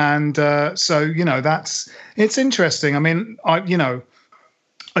 It's interesting. I mean,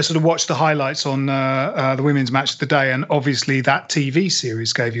 I sort of watched the highlights on the women's match of the day, and obviously that TV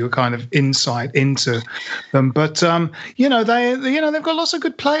series gave you a kind of insight into them. But they've got lots of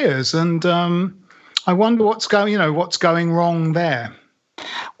good players, and I wonder what's going wrong there.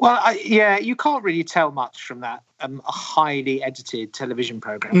 Well, you can't really tell much from that a highly edited television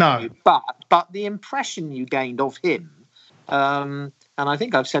program. No, but the impression you gained of him, and I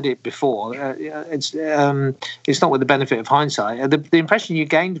think I've said it before, it's not with the benefit of hindsight. The impression you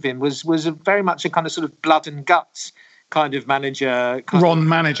gained of him was very much a kind of sort of blood and guts kind of manager,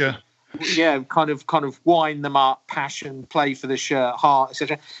 manager. Yeah, kind of wind them up, passion, play for the shirt, heart,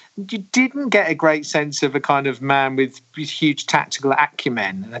 etc. You didn't get a great sense of a kind of man with huge tactical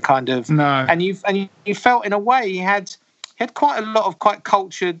acumen and a kind of no. And you felt in a way he had quite a lot of quite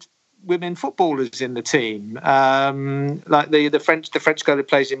cultured women footballers in the team, like the French girl who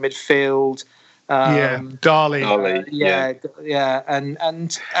plays in midfield. Darley. And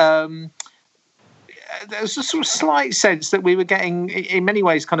there was a sort of slight sense that we were getting, in many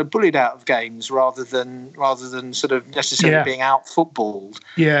ways, kind of bullied out of games rather than sort of necessarily being out footballed.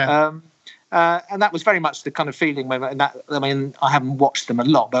 And that was very much the kind of feeling I haven't watched them a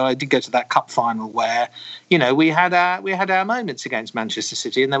lot, but I did go to that cup final where, we had our moments against Manchester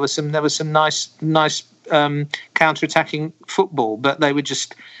City, and there was some nice counter-attacking football, but they were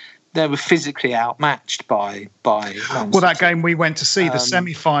physically outmatched by Man City. That game we went to see, the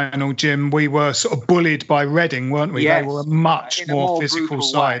semi-final, Jim, we were sort of bullied by Reading, weren't we? Yes, they were a much more physical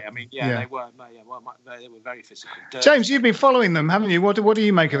side. They were very physical. James, you've been following them, haven't you? What do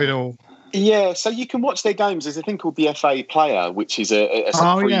you make of it all? Yeah, so you can watch their games. There's a thing called the FA Player, which is a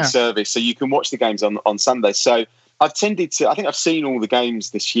free service, so you can watch the games on Sunday. So I think I've seen all the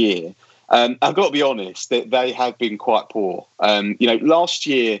games this year. I've got to be honest, they have been quite poor. Last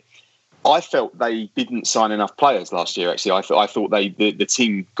year, I felt they didn't sign enough players last year, actually. I thought the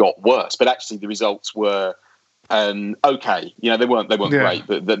team got worse, but actually the results were okay. They weren't great,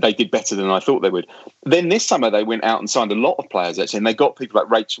 but they did better than I thought they would. Then this summer they went out and signed a lot of players, actually, and they got people like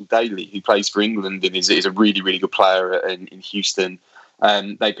Rachel Daly, who plays for England and is a really, really good player in Houston.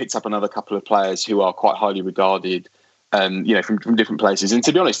 They picked up another couple of players who are quite highly regarded, from different places. And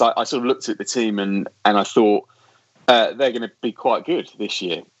to be honest, I sort of looked at the team and I thought they're going to be quite good this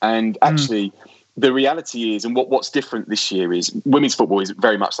year. And actually, the reality is, and what's different this year is, women's football is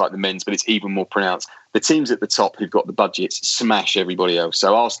very much like the men's, but it's even more pronounced. The teams at the top who've got the budgets smash everybody else.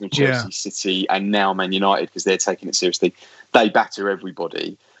 So Arsenal, Chelsea, City, and now Man United, because they're taking it seriously, they batter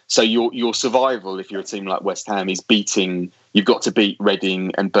everybody. So your survival, if you're a team like West Ham, is you've got to beat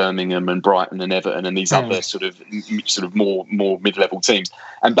Reading and Birmingham and Brighton and Everton and these other sort of more mid-level teams.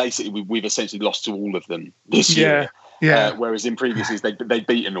 And basically, we've essentially lost to all of them this year. Whereas in previous years, they'd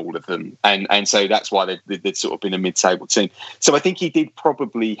beaten all of them. And so that's why they'd sort of been a mid-table team. So I think he did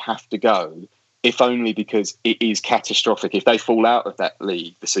probably have to go, if only because it is catastrophic. If they fall out of that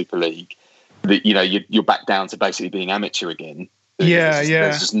league, the Super League, you're back down to basically being amateur again. There's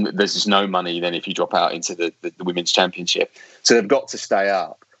just no money then if you drop out into the Women's Championship. So they've got to stay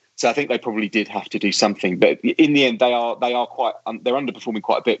up. So I think they probably did have to do something, but in the end, they're underperforming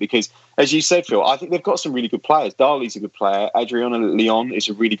quite a bit because, as you said, Phil, I think they've got some really good players. Darley's a good player. Adriana Leon is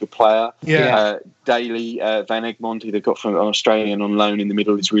a really good player. Daly Van Egmond, who they've got from Australian on loan in the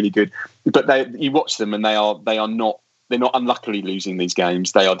middle, is really good. But you watch them, and they're not unluckily losing these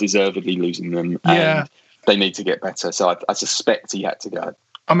games. They are deservedly losing them, and they need to get better. So I suspect he had to go.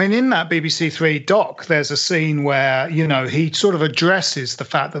 I mean, in that BBC Three doc, there's a scene where, he sort of addresses the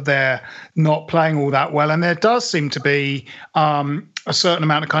fact that they're not playing all that well. And there does seem to be a certain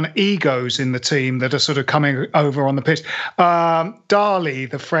amount of kind of egos in the team that are sort of coming over on the pitch. Darley,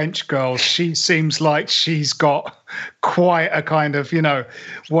 the French girl, she seems like she's got quite a kind of,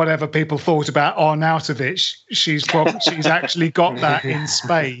 whatever people thought about Arnautovic, she's actually got that in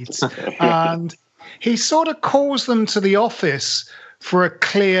spades. And he sort of calls them to the office for a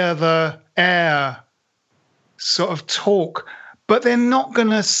clear the air sort of talk, but they're not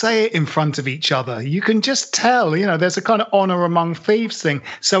going to say it in front of each other. You can just tell, there's a kind of honour among thieves thing.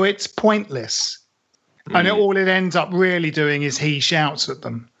 So it's pointless. And all it ends up really doing is he shouts at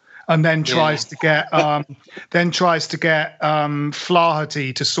them and then tries to get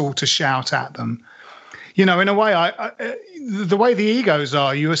Flaherty to sort of shout at them. In a way, the way the egos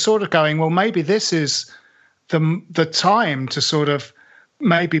are, you are sort of going, well, maybe this is the time to sort of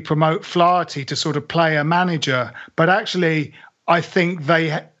maybe promote Flaherty to sort of play a manager, but actually I think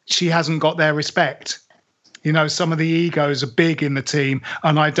she hasn't got their respect. Some of the egos are big in the team,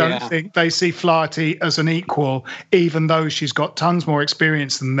 and I don't think they see Flaherty as an equal, even though she's got tons more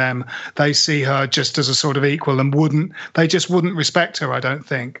experience than them. They see her just as a sort of equal and wouldn't respect her, I don't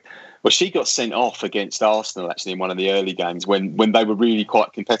think. Well, she got sent off against Arsenal, actually, in one of the early games when they were really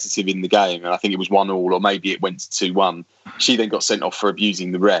quite competitive in the game. And I think it was 1-1, or maybe it went to 2-1. She then got sent off for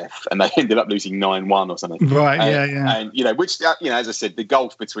abusing the ref, and they ended up losing 9-1 or something. Right, And, which, as I said, the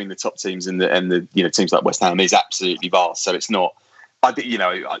gulf between the top teams and the teams like West Ham is absolutely vast. So it's not,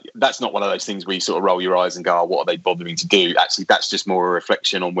 that's not one of those things where you sort of roll your eyes and go, oh, what are they bothering to do? Actually, that's just more a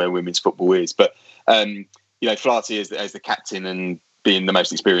reflection on where women's football is. But, Flaherty as the captain and being the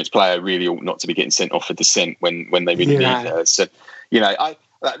most experienced player really ought not to be getting sent off for dissent when they really need her. So,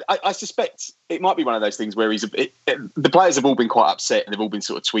 I suspect it might be one of those things where the players have all been quite upset and they've all been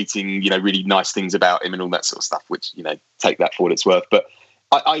sort of tweeting, really nice things about him and all that sort of stuff, which, take that for what it's worth. But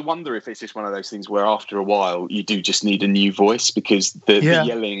I wonder if it's just one of those things where after a while you do just need a new voice, because the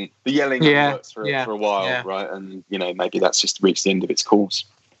yelling works for a while, right? And maybe that's just reached the end of its course.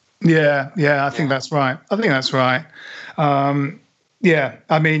 Yeah, I think that's right. I think I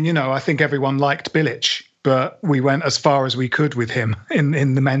think everyone liked Bilic, but we went as far as we could with him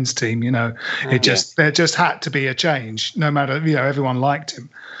in the men's team. There just had to be a change, no matter, everyone liked him.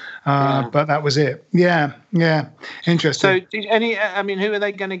 But that was it. Yeah. Interesting. So, who are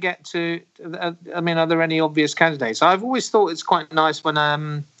they going to get to? Are there any obvious candidates? I've always thought it's quite nice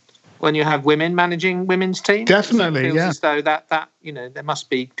when you have women managing women's teams. Definitely, it feels as though that there must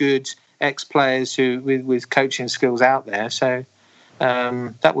be good ex-players who with coaching skills out there. So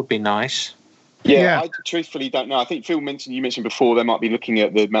that would be nice. Yeah, I truthfully don't know. I think Phil you mentioned before they might be looking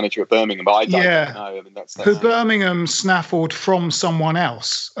at the manager at Birmingham, but I don't know. That's who Birmingham snaffled from someone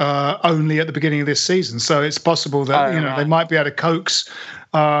else only at the beginning of this season. So it's possible that they might be able to coax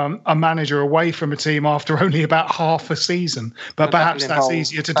a manager away from a team after only about half a season. But perhaps that's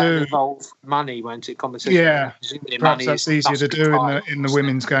easier to do. Involve money, won't it? Competition. Yeah, perhaps that's easier to do in the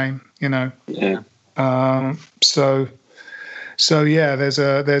women's game. Yeah. So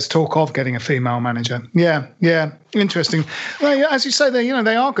there's talk of getting a female manager. Yeah, interesting. Well, as you say, they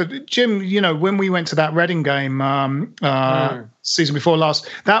are good. Jim, when we went to that Reading game season before last,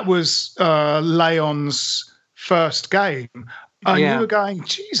 that was Leon's first game, and you were going,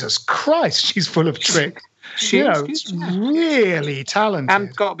 Jesus Christ, she's full of tricks. She's really talented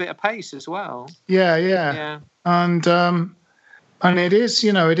and got a bit of pace as well. Yeah. And it is,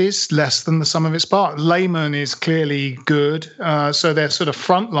 it is less than the sum of its parts. Lehmann is clearly good, so their sort of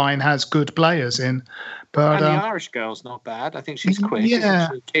front line has good players in. But and the Irish girl's not bad. I think she's quick. Yeah.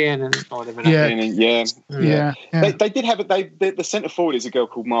 They did have the centre forward is a girl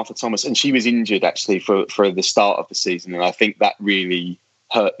called Martha Thomas, and she was injured actually for the start of the season, and I think that really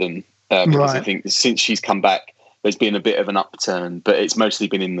hurt them because I think since she's come back, there's been a bit of an upturn, but it's mostly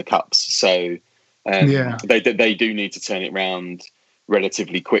been in the cups. So. They do need to turn it round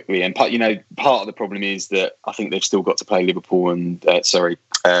relatively quickly, and part of the problem is that I think they've still got to play Liverpool and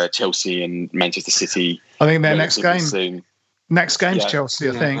Chelsea and Manchester City. I think their next game soon. Next game's Chelsea.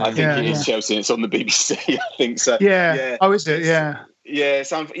 I think it is Chelsea. It's on the BBC. I think so. Yeah. Oh, is it? Yeah. Yeah.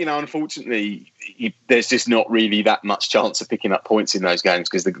 So unfortunately, there's just not really that much chance of picking up points in those games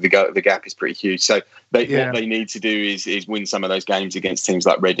because the gap is pretty huge. So what they need to do is win some of those games against teams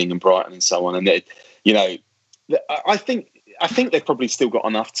like Reading and Brighton and so on. And I think they've probably still got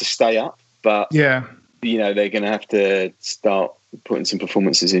enough to stay up, but they're going to have to start putting some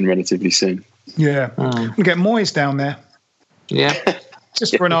performances in relatively soon. Yeah, we'll get Moyes down there. Yeah.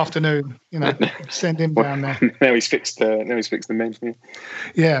 Just for an afternoon, send him down there. Now he's fixed the men.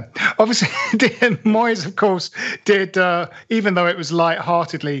 Yeah, obviously, Moyes, of course, did even though it was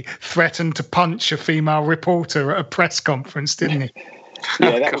light-heartedly, threatened to punch a female reporter at a press conference, didn't he?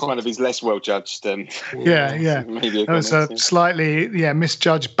 Yeah, that was one of his less well judged. That was a slightly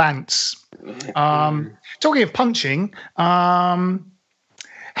misjudged bants. Talking of punching.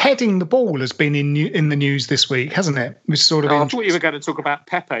 Heading the ball has been in the news this week, hasn't it? I thought you were going to talk about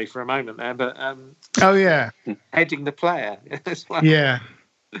Pepe for a moment there, but heading the player as well.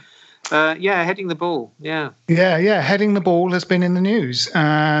 Heading the ball. Yeah, heading the ball has been in the news,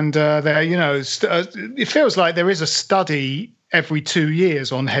 and it feels like there is a study every 2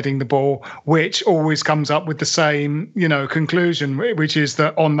 years on heading the ball, which always comes up with the same conclusion, which is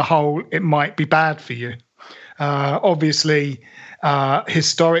that on the whole it might be bad for you. Obviously.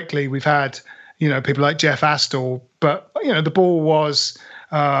 Historically, we've had, people like Jeff Astle, but, the ball was,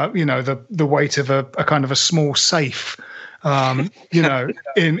 the weight of a kind of a small safe, in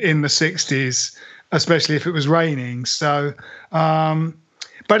the 60s, especially if it was raining. So,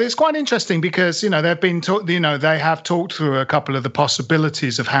 but it's quite interesting because, they've been they have talked through a couple of the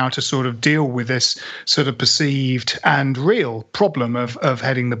possibilities of how to sort of deal with this sort of perceived and real problem of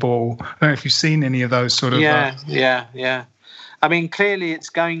heading the ball. I don't know if you've seen any of those sort of. Yeah. I mean, clearly, it's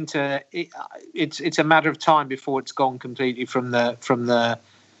going to. It's a matter of time before it's gone completely from the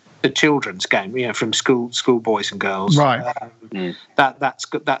children's game. From school boys and girls. Right. That's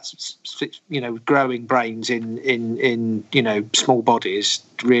growing brains in small bodies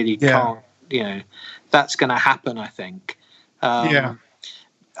really can't. That's going to happen. I think.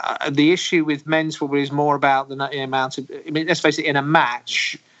 The issue with men's football is more about the amount of. I mean, let's face it. In a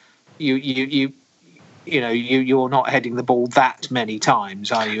match, you're not heading the ball that many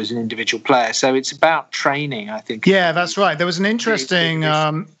times, are you, as an individual player? So it's about training, I think. Yeah, that's right. There was an interesting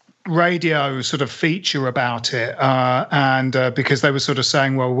radio sort of feature about it, and because they were sort of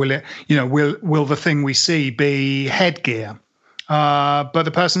saying, well, will it, will the thing we see be headgear? But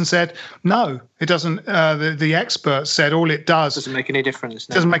the person said, no, it doesn't. The expert said all it does doesn't make any difference.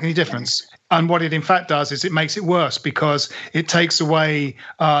 Doesn't make any difference. And what it in fact does is it makes it worse, because it takes away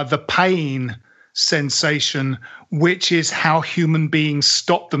the pain sensation, which is how human beings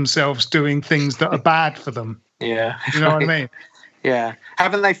stop themselves doing things that are bad for them. Yeah. You know what I mean? Yeah.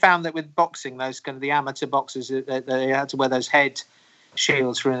 Haven't they found that with boxing, those kind of the amateur boxers, they had to wear those head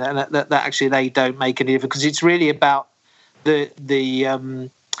shields for that actually they don't make any difference, because it's really about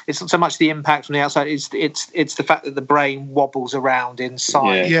it's not so much the impact from the outside, it's the fact that the brain wobbles around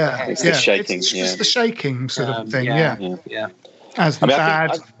inside. It's the shaking. It's just the shaking sort of thing. Yeah. As the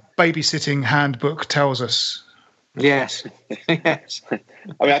bad babysitting handbook tells us. Yes. Yes. I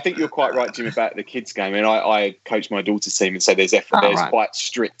mean, I think you're quite right, Jim, about the kids' game. And I coach my daughter's team, and so there's quite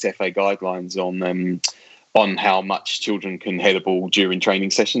strict FA guidelines on how much children can head a ball during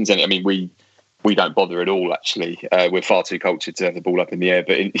training sessions. And I mean, we don't bother at all. Actually, we're far too cultured to have the ball up in the air.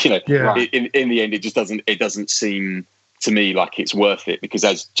 But in the end, it doesn't seem to me like it's worth it, because,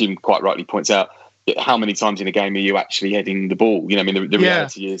 as Jim quite rightly points out, how many times in a game are you actually heading the ball? You know, I mean, the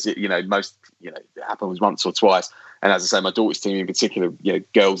reality is, it happens once or twice. And as I say, my daughter's team in particular,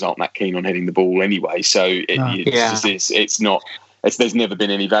 girls aren't that keen on heading the ball anyway. So it's not. There's never been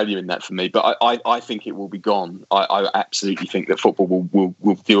any value in that for me, but I think it will be gone. I absolutely think that football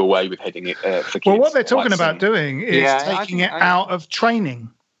will do away with heading it for kids. Well, what they're talking about doing is taking it out of training,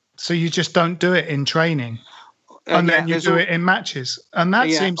 so you just don't do it in training, and then you do it in matches, and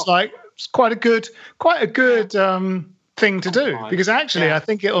that seems like it's quite a good thing to do, because actually I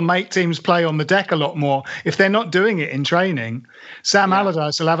think it'll make teams play on the deck a lot more if they're not doing it in training. Sam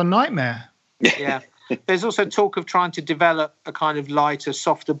Allardyce will have a nightmare. Yeah. There's also talk of trying to develop a kind of lighter,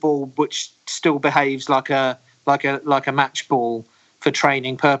 softer ball, which still behaves like a match ball for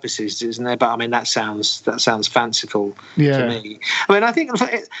training purposes, isn't there? But I mean, that sounds fanciful to me. I mean, I think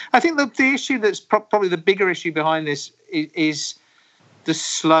the issue that's probably the bigger issue behind this is the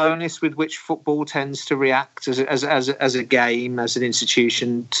slowness with which football tends to react as a game, as an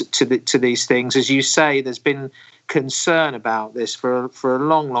institution to these things. As you say, there's been concern about this for a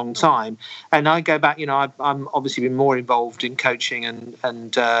long time, and I go back. I'm obviously been more involved in coaching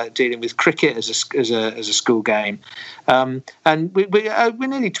and dealing with cricket as a school game, and we're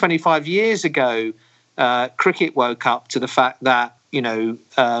nearly 25 years ago. Cricket woke up to the fact that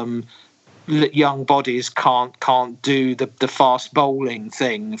young bodies can't do the fast bowling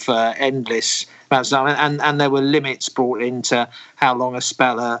thing for endless amounts of time, and there were limits brought into how long a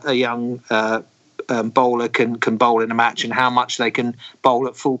spell a young bowler can bowl in a match, and how much they can bowl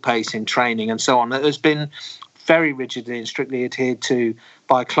at full pace in training, and so on. It has been very rigidly and strictly adhered to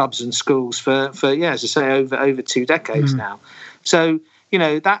by clubs and schools for as I say, over 2 decades now. So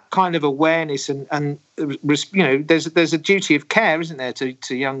that kind of awareness and there's a duty of care, isn't there,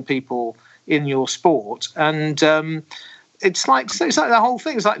 to young people in your sport, and it's like the whole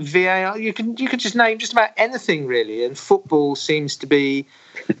thing. It's like VAR. You can just name just about anything really, and football seems to be,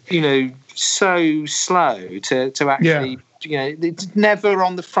 so slow to actually. It's never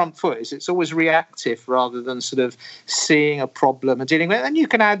on the front foot. It's always reactive rather than sort of seeing a problem and dealing with it. And you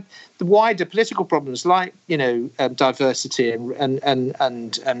can add the wider political problems like diversity and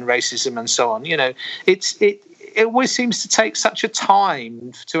racism and so on. It always seems to take such a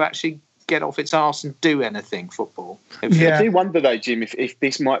time to actually get off its arse and do anything, football. I do wonder though, Jim, if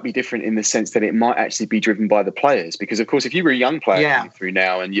this might be different in the sense that it might actually be driven by the players, because of course if you were a young player coming through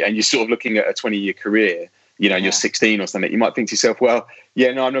now and you're sort of looking at a 20-year career, and you're 16 or something, you might think to yourself, well,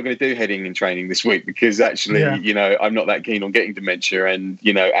 I'm not going to do heading and training this week because actually, I'm not that keen on getting dementia, and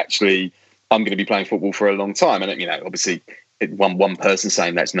actually I'm going to be playing football for a long time. And obviously one person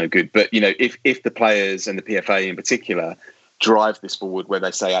saying that's no good, but if the players and the PFA in particular drive this forward, where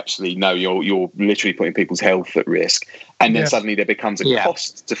they say actually no, you're literally putting people's health at risk, and then suddenly there becomes a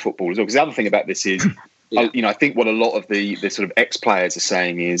cost to football as well. Because the other thing about this is I think what a lot of the sort of ex-players are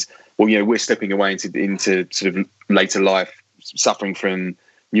saying is, well, we're slipping away into sort of later life, suffering from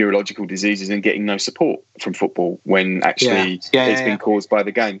neurological diseases and getting no support from football when actually it's been caused by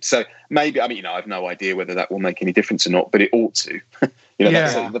the game. So maybe, I have no idea whether that will make any difference or not, but it ought to.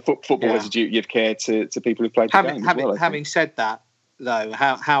 The football has a duty of care to people who play the game as well. Having said that, though,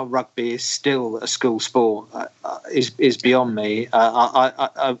 how rugby is still a school sport is beyond me.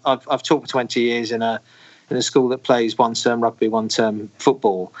 I've taught for 20 years in a school that plays one term rugby, one term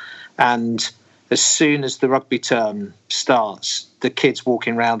football, and as soon as the rugby term starts, the kids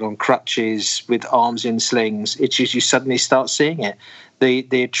walking around on crutches with arms in slings, it's just, you suddenly start seeing it. The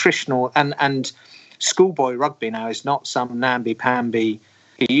attritional and schoolboy rugby now is not some namby-pamby,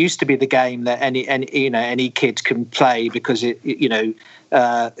 It used to be the game that any kid can play because it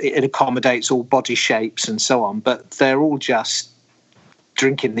accommodates all body shapes and so on. But they're all just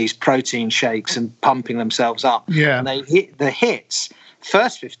drinking these protein shakes and pumping themselves up. Yeah. And they hit the hits.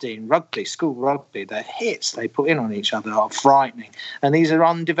 First 15 rugby, school rugby, the hits they put in on each other are frightening. And these are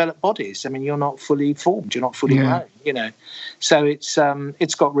undeveloped bodies. I mean, you're not fully formed, you're not fully grown, So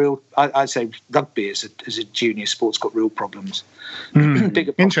it's got real. I'd say rugby as a junior sport's got real problems. Bigger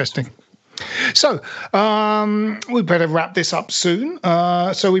problems. Interesting. So we better wrap this up soon.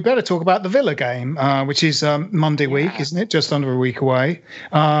 So we better talk about the Villa game, which is Monday week, isn't it? Just under a week away.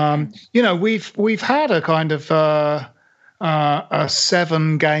 We've had a kind of a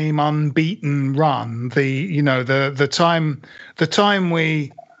 7-game unbeaten run. The time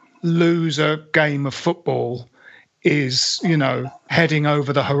we lose a game of football is heading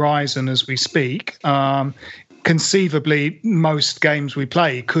over the horizon as we speak. Conceivably, most games we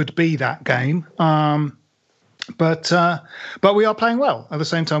play could be that game, but we are playing well. At the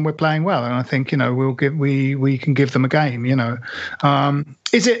same time, we're playing well, and I think we can give them a game.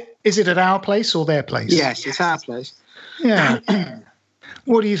 Is it at our place or their place? Yes, it's our place. Yeah.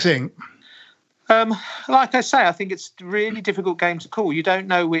 What do you think? Like I say, I think it's a really difficult game to call. You don't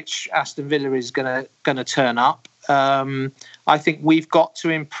know which Aston Villa is going to turn up. I think we've got to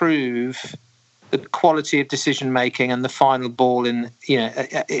improve the quality of decision making and the final ball in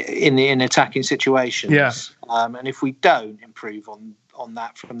attacking situations. Yeah. And if we don't improve on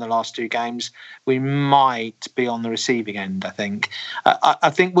that from the last 2 games, we might be on the receiving end. I think. I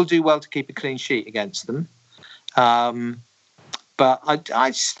think we'll do well to keep a clean sheet against them. But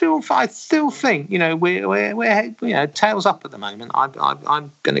I still think we're tails up at the moment.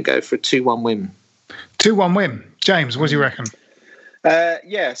 I'm going to go for a 2-1 win. 2-1 win. James, what do you reckon? So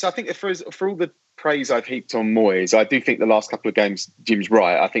I think for all the praise I've heaped on Moyes, I do think the last couple of games, Jim's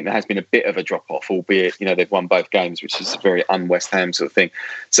right. I think there has been a bit of a drop off, albeit they've won both games, which is a very un-West Ham sort of thing.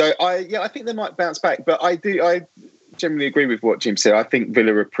 So I think they might bounce back. But I generally agree with what Jim said. I think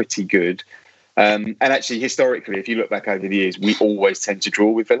Villa are pretty good. And actually, historically, if you look back over the years, we always tend to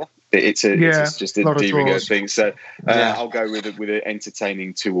draw with Villa. It's just a de rigueur thing. So I'll go with an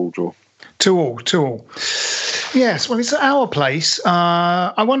entertaining 2-2 draw. 2-2. Yes, well, it's at our place.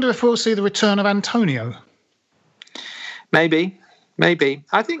 I wonder if we'll see the return of Antonio. Maybe. I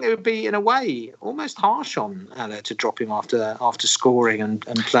think it would be, in a way, almost harsh on Ala to drop him after scoring and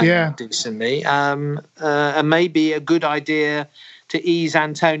playing decently. And maybe a good idea to ease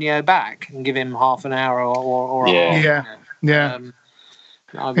Antonio back and give him half an hour or yeah.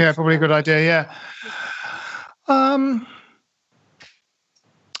 Probably a good idea.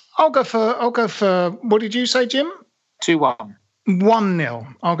 I'll go for what did you say, Jim? 2-1.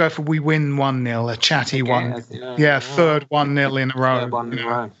 1-0. I'll go for we win 1-0, a chatty one. Third 1-0 in a row. Third one in a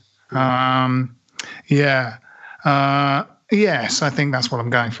row. Yes, I think that's what I'm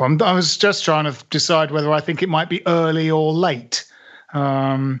going for. I was just trying to decide whether I think it might be early or late.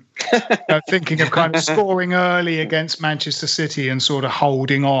 Thinking of kind of scoring early against Manchester City and sort of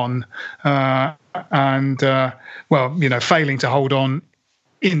holding on, failing to hold on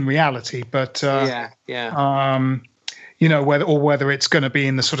in reality, but whether it's going to be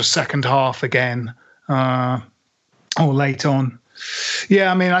in the sort of second half again or late on.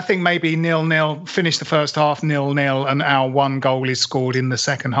 Yeah, I mean, I think maybe 0-0, finish the first half 0-0, and our 1 goal is scored in the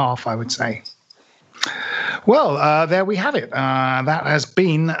second half, I would say. Well, there we have it. That has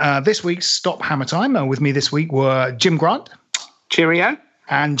been this week's Stop Hammer Time. With me this week were Jim Grant. Cheerio.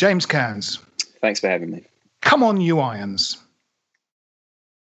 And James Cairns. Thanks for having me. Come on, you Irons.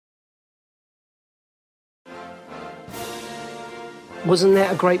 Wasn't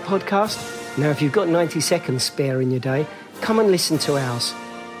that a great podcast? Now, if you've got 90 seconds spare in your day, come and listen to ours.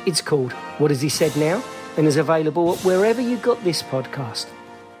 It's called What Has He Said Now? And is available wherever you got this podcast.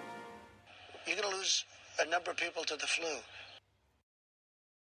 You're going to lose a number of people to the flu.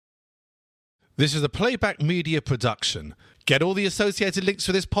 This is a Playback Media production. Get all the associated links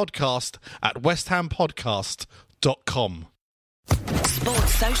for this podcast at westhampodcast.com.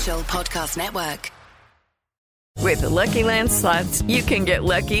 Sports Social Podcast Network. With the Lucky Land Slots, you can get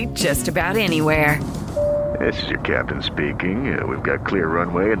lucky just about anywhere. This is your captain speaking. We've got clear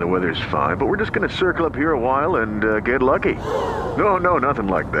runway and the weather's fine, but we're just going to circle up here a while and get lucky. No, nothing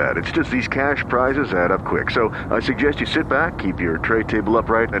like that. It's just these cash prizes add up quick. So I suggest you sit back, keep your tray table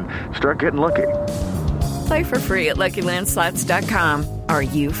upright, and start getting lucky. Play for free at LuckyLandSlots.com. Are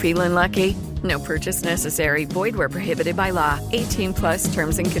you feeling lucky? No purchase necessary. Void where prohibited by law. 18+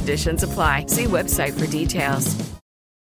 terms and conditions apply. See website for details.